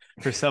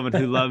for someone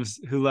who loves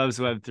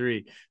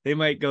Web3. They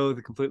might go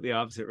the completely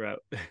opposite route.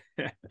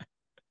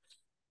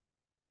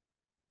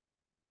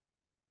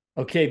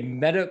 Okay,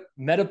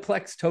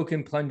 Metaplex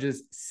token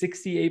plunges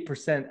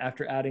 68%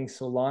 after adding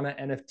Solana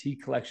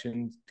NFT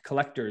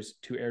collectors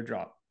to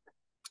airdrop.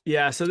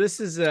 Yeah, so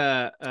this is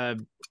a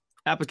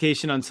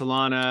application on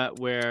Solana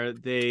where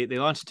they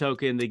launched a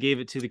token, they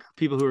gave it to the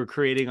people who were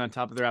creating on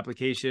top of their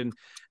application,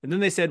 and then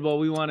they said, well,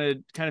 we want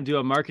to kind of do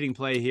a marketing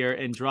play here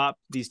and drop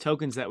these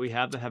tokens that we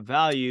have that have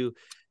value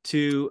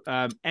to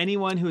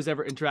anyone who has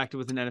ever interacted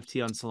with an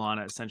NFT on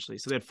Solana, essentially.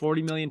 So they had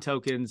 40 million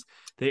tokens.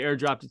 They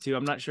airdropped it to,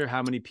 I'm not sure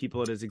how many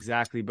people it is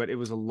exactly, but it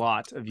was a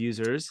lot of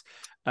users.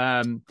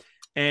 And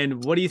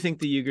what do you think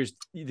the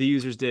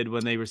users did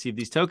when they received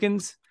these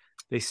tokens?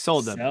 They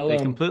sold them. Sell They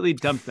them. completely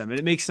dumped them. And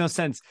it makes no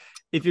sense.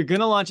 If you're going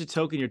to launch a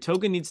token, your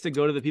token needs to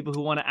go to the people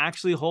who want to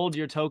actually hold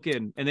your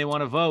token and they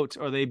want to vote,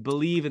 or they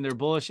believe and they're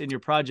bullish in your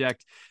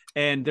project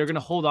and they're going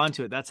to hold on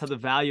to it. That's how the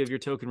value of your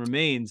token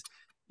remains.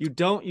 You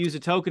don't use a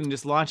token and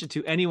just launch it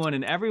to anyone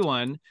and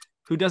everyone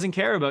who doesn't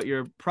care about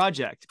your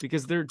project,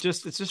 because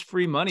it's just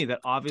free money that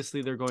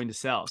obviously they're going to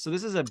sell. So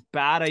this is a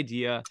bad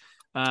idea.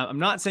 I'm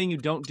not saying you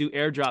don't do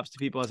airdrops to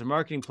people as a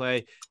marketing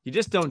play. You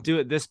just don't do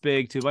it this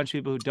big to a bunch of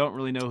people who don't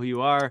really know who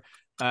you are,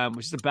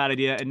 which is a bad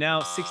idea. And now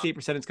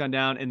 68% has gone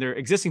down, and their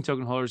existing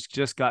token holders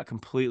just got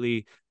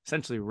completely,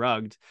 essentially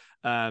rugged.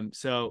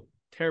 So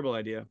terrible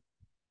idea.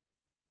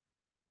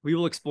 We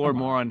will explore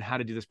more on how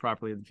to do this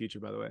properly in the future,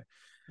 by the way.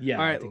 Yeah.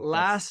 All right.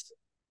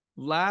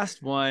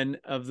 Last one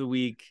of the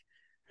week.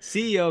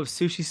 CEO of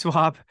Sushi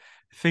Swap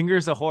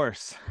fingers a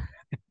horse.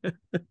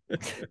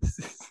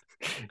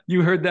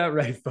 You heard that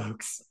right,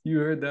 folks. You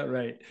heard that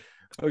right.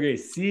 Okay,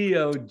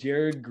 CEO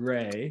Jared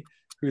Gray,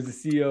 who's the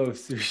CEO of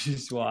Sushi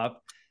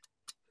Swap,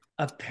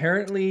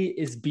 apparently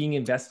is being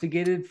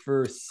investigated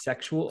for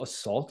sexual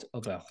assault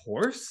of a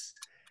horse.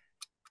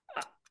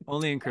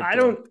 Only in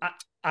crypto.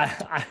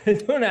 I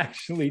don't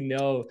actually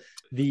know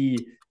the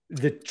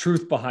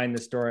truth behind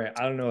the story.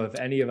 I don't know if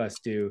any of us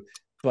do,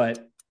 but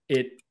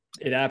it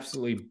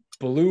absolutely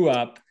blew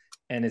up,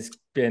 and it's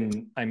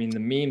been, I mean, the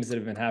memes that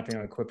have been happening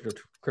on crypto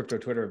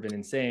Twitter have been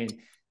insane.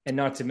 And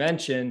not to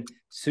mention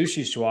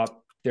Sushi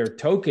Swap, their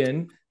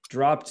token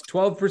dropped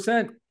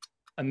 12%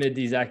 amid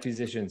these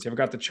acquisitions. I've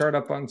got the chart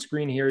up on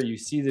screen here. You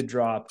see the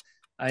drop.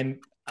 There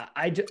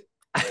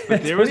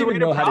was a way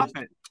to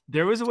profit.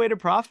 There was a way to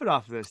profit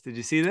off this. Did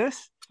you see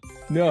this?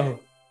 No.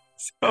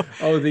 So,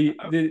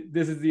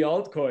 this is the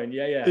altcoin.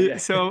 Yeah.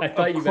 So I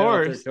thought you meant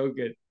off their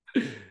token.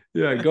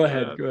 Yeah, go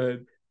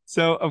ahead.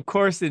 So, of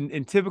course,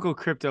 in typical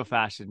crypto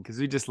fashion, because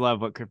we just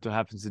love what crypto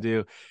happens to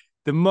do,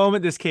 the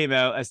moment this came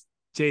out, as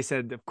Jay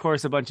said, of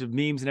course, a bunch of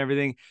memes and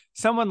everything,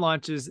 someone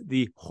launches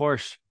the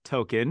horse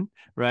token,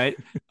 right,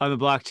 on the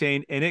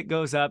blockchain, and it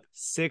goes up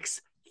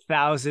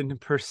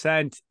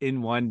 6,000%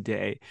 in one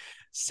day.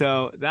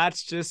 So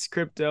that's just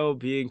crypto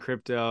being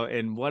crypto,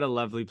 and what a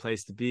lovely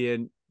place to be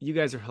in. You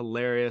guys are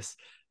hilarious.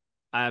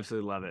 I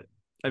absolutely love it.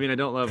 I mean, I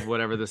don't love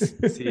whatever this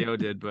CEO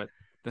did, but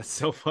that's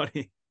so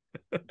funny.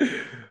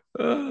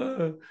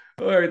 All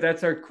right,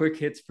 that's our quick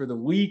hits for the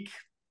week.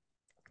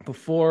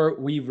 Before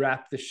we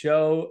wrap the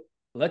show,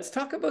 let's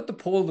talk about the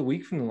poll of the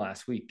week from the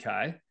last week,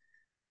 Kai.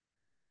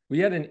 We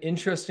had an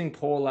interesting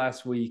poll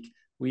last week.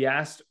 We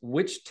asked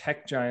which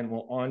tech giant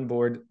will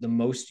onboard the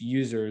most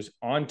users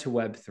onto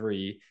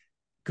Web3.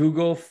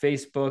 Google,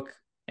 Facebook,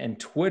 and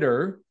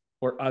Twitter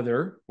or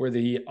other were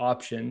the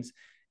options.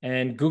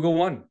 And Google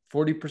won.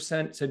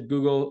 40% said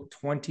Google,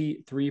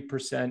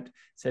 23%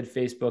 said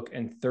Facebook,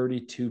 and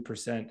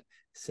 32%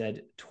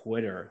 said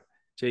Twitter.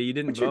 Jay, you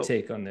didn't vote. What's your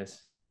take on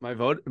this?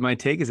 My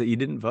take is that you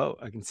didn't vote.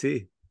 I can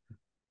see.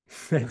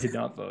 I did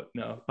not vote.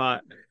 No.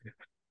 I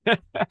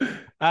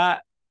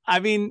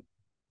mean,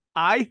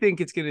 I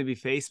think it's going to be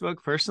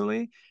Facebook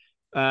personally.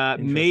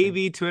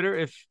 Maybe Twitter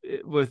if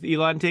with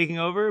Elon taking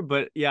over,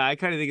 but yeah, I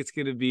kind of think it's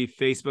going to be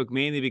Facebook,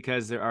 mainly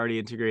because they're already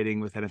integrating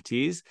with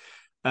NFTs.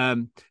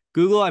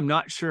 Google, I'm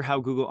not sure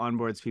how Google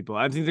onboards people.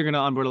 I think they're going to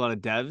onboard a lot of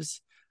devs.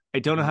 I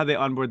don't know how they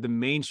onboard the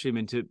mainstream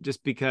into,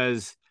 just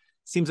because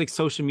it seems like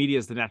social media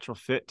is the natural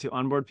fit to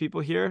onboard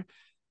people here.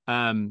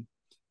 And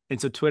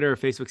so Twitter or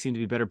Facebook seem to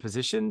be better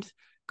positioned.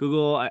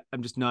 Google,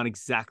 I'm just not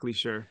exactly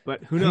sure,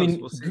 but who knows? I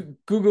mean, we'll see.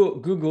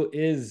 Google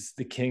is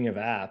the king of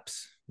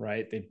apps,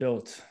 right? They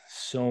built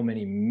so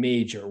many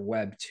major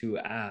Web 2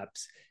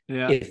 apps.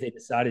 Yeah. If they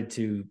decided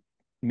to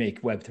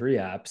make Web 3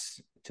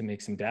 apps, to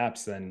make some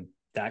dApps, then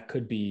that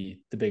could be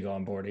the big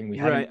onboarding. We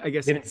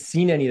haven't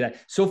seen any of that.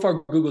 So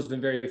far, Google's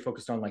been very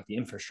focused on like the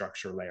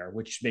infrastructure layer,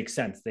 which makes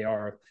sense. They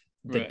are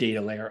the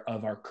data layer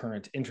of our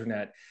current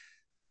internet.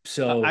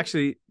 So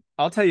actually,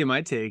 I'll tell you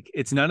my take.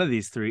 It's none of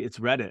these three. It's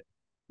Reddit.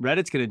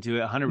 Reddit's going to do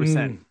it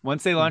 100%.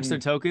 Once they launch their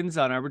tokens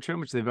on Arbitrum,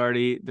 which they're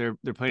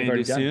planning to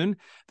do soon,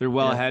 they're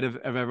well ahead of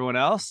everyone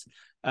else.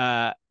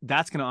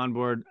 That's going to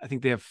onboard. I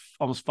think they have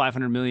almost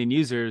 500 million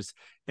users,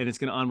 and it's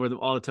going to onboard them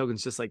all the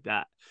tokens just like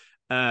that.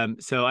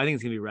 So I think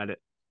it's going to be Reddit.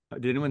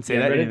 Did anyone say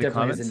that Reddit in the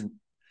comments? Is a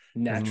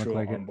natural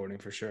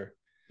onboarding for sure.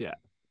 Yeah,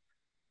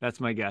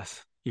 that's my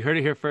guess. You heard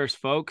it here first,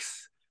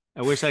 folks.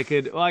 I wish I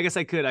could. Well, I guess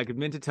I could. I could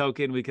mint a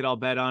token. We could all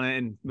bet on it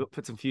and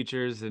put some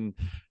futures, and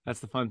that's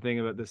the fun thing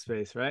about this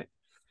space, right?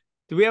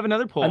 Do we have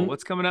another poll?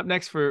 What's coming up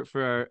next for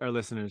our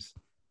listeners?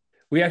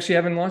 We actually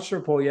haven't launched our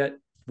poll yet.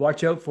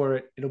 Watch out for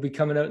it. It'll be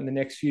coming out in the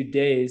next few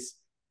days.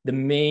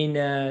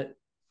 The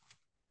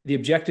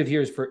objective here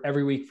is for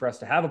every week for us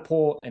to have a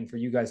poll and for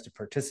you guys to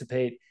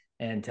participate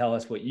and tell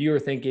us what you're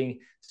thinking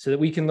so that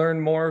we can learn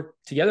more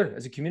together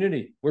as a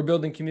community. We're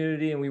building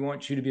community and we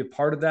want you to be a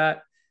part of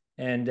that.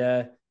 And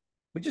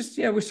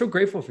we're so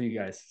grateful for you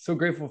guys. So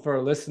grateful for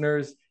our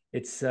listeners.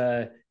 It's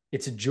a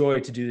joy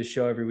to do the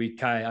show every week.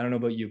 Kai, I don't know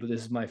about you, but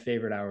this is my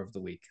favorite hour of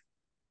the week.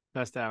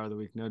 Best hour of the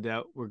week, no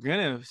doubt. We're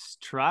going to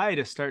try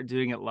to start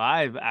doing it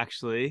live,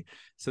 actually.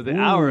 So the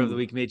Ooh. hour of the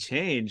week may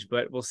change,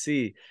 but we'll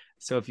see.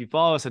 So if you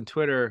follow us on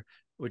Twitter,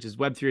 which is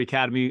Web3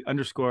 Academy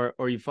 _,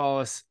 or you follow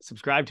us,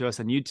 subscribe to us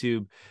on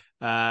YouTube,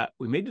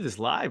 we may do this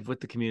live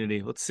with the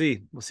community. Let's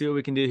see. We'll see what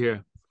we can do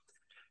here.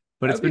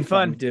 But it's been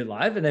fun. Do it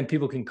live, and then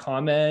people can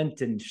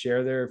comment and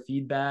share their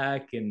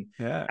feedback and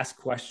ask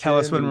questions. Tell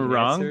us when we're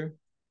wrong.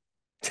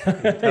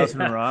 Tell us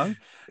when we're wrong.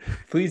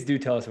 Please do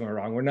tell us when we're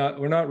wrong. We're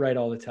not right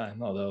all the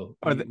time, although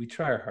we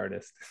try our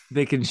hardest.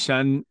 They can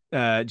shun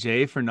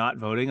Jay for not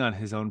voting on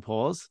his own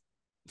polls.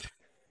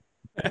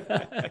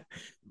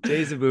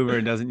 Jay's a boomer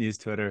and doesn't use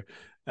Twitter.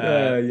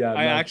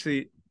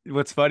 Actually,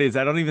 what's funny is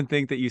I don't even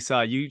think that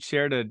you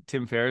shared a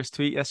Tim Ferriss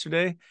tweet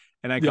yesterday,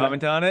 and I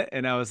commented on it,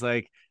 and I was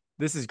like,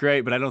 this is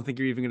great, but I don't think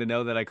you're even going to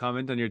know that I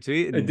comment on your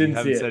tweet. And I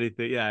didn't see it. Said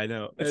anything. Yeah, I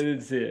know. I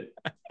didn't see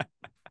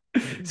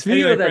it.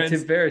 Speaking of that,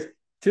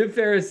 Tim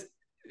Ferriss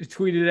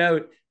tweeted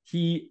out,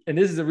 and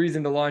this is a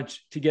reason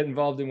to get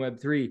involved in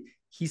Web3.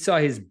 He saw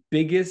his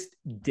biggest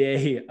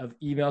day of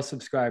email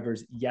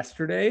subscribers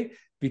yesterday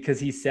because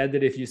he said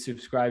that if you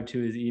subscribe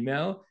to his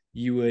email,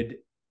 you would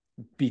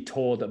be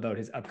told about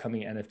his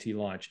upcoming NFT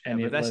launch.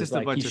 And that's just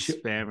a bunch of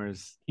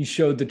spammers. He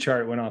showed the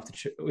chart, went off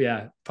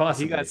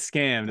possibly. He got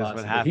scammed is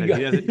what happened.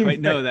 He doesn't quite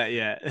know that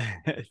yet.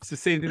 It's the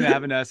same thing that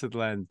happened to us with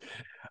Lens.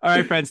 All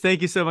right, friends,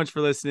 thank you so much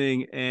for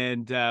listening.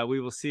 And we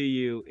will see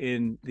you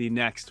in the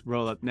next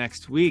roll-up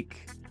next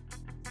week.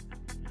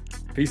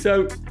 Peace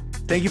out.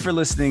 Thank you for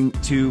listening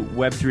to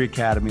Web3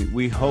 Academy.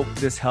 We hope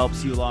this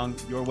helps you along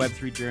your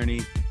Web3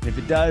 journey. And if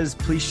it does,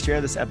 please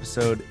share this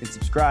episode and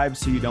subscribe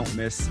so you don't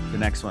miss the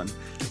next one.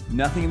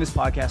 Nothing in this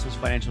podcast was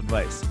financial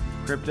advice.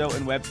 Crypto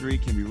and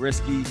Web3 can be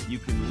risky. You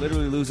can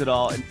literally lose it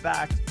all. In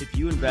fact, if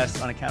you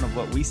invest on account of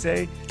what we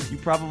say, you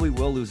probably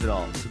will lose it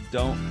all. So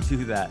don't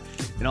do that.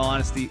 In all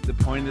honesty, the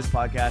point of this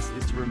podcast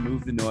is to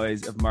remove the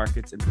noise of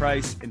markets and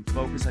price and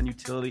focus on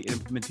utility and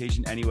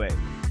implementation anyway.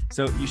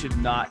 So you should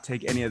not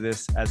take any of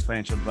this as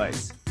financial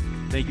advice.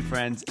 Thank you,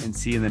 friends, and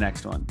see you in the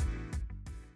next one.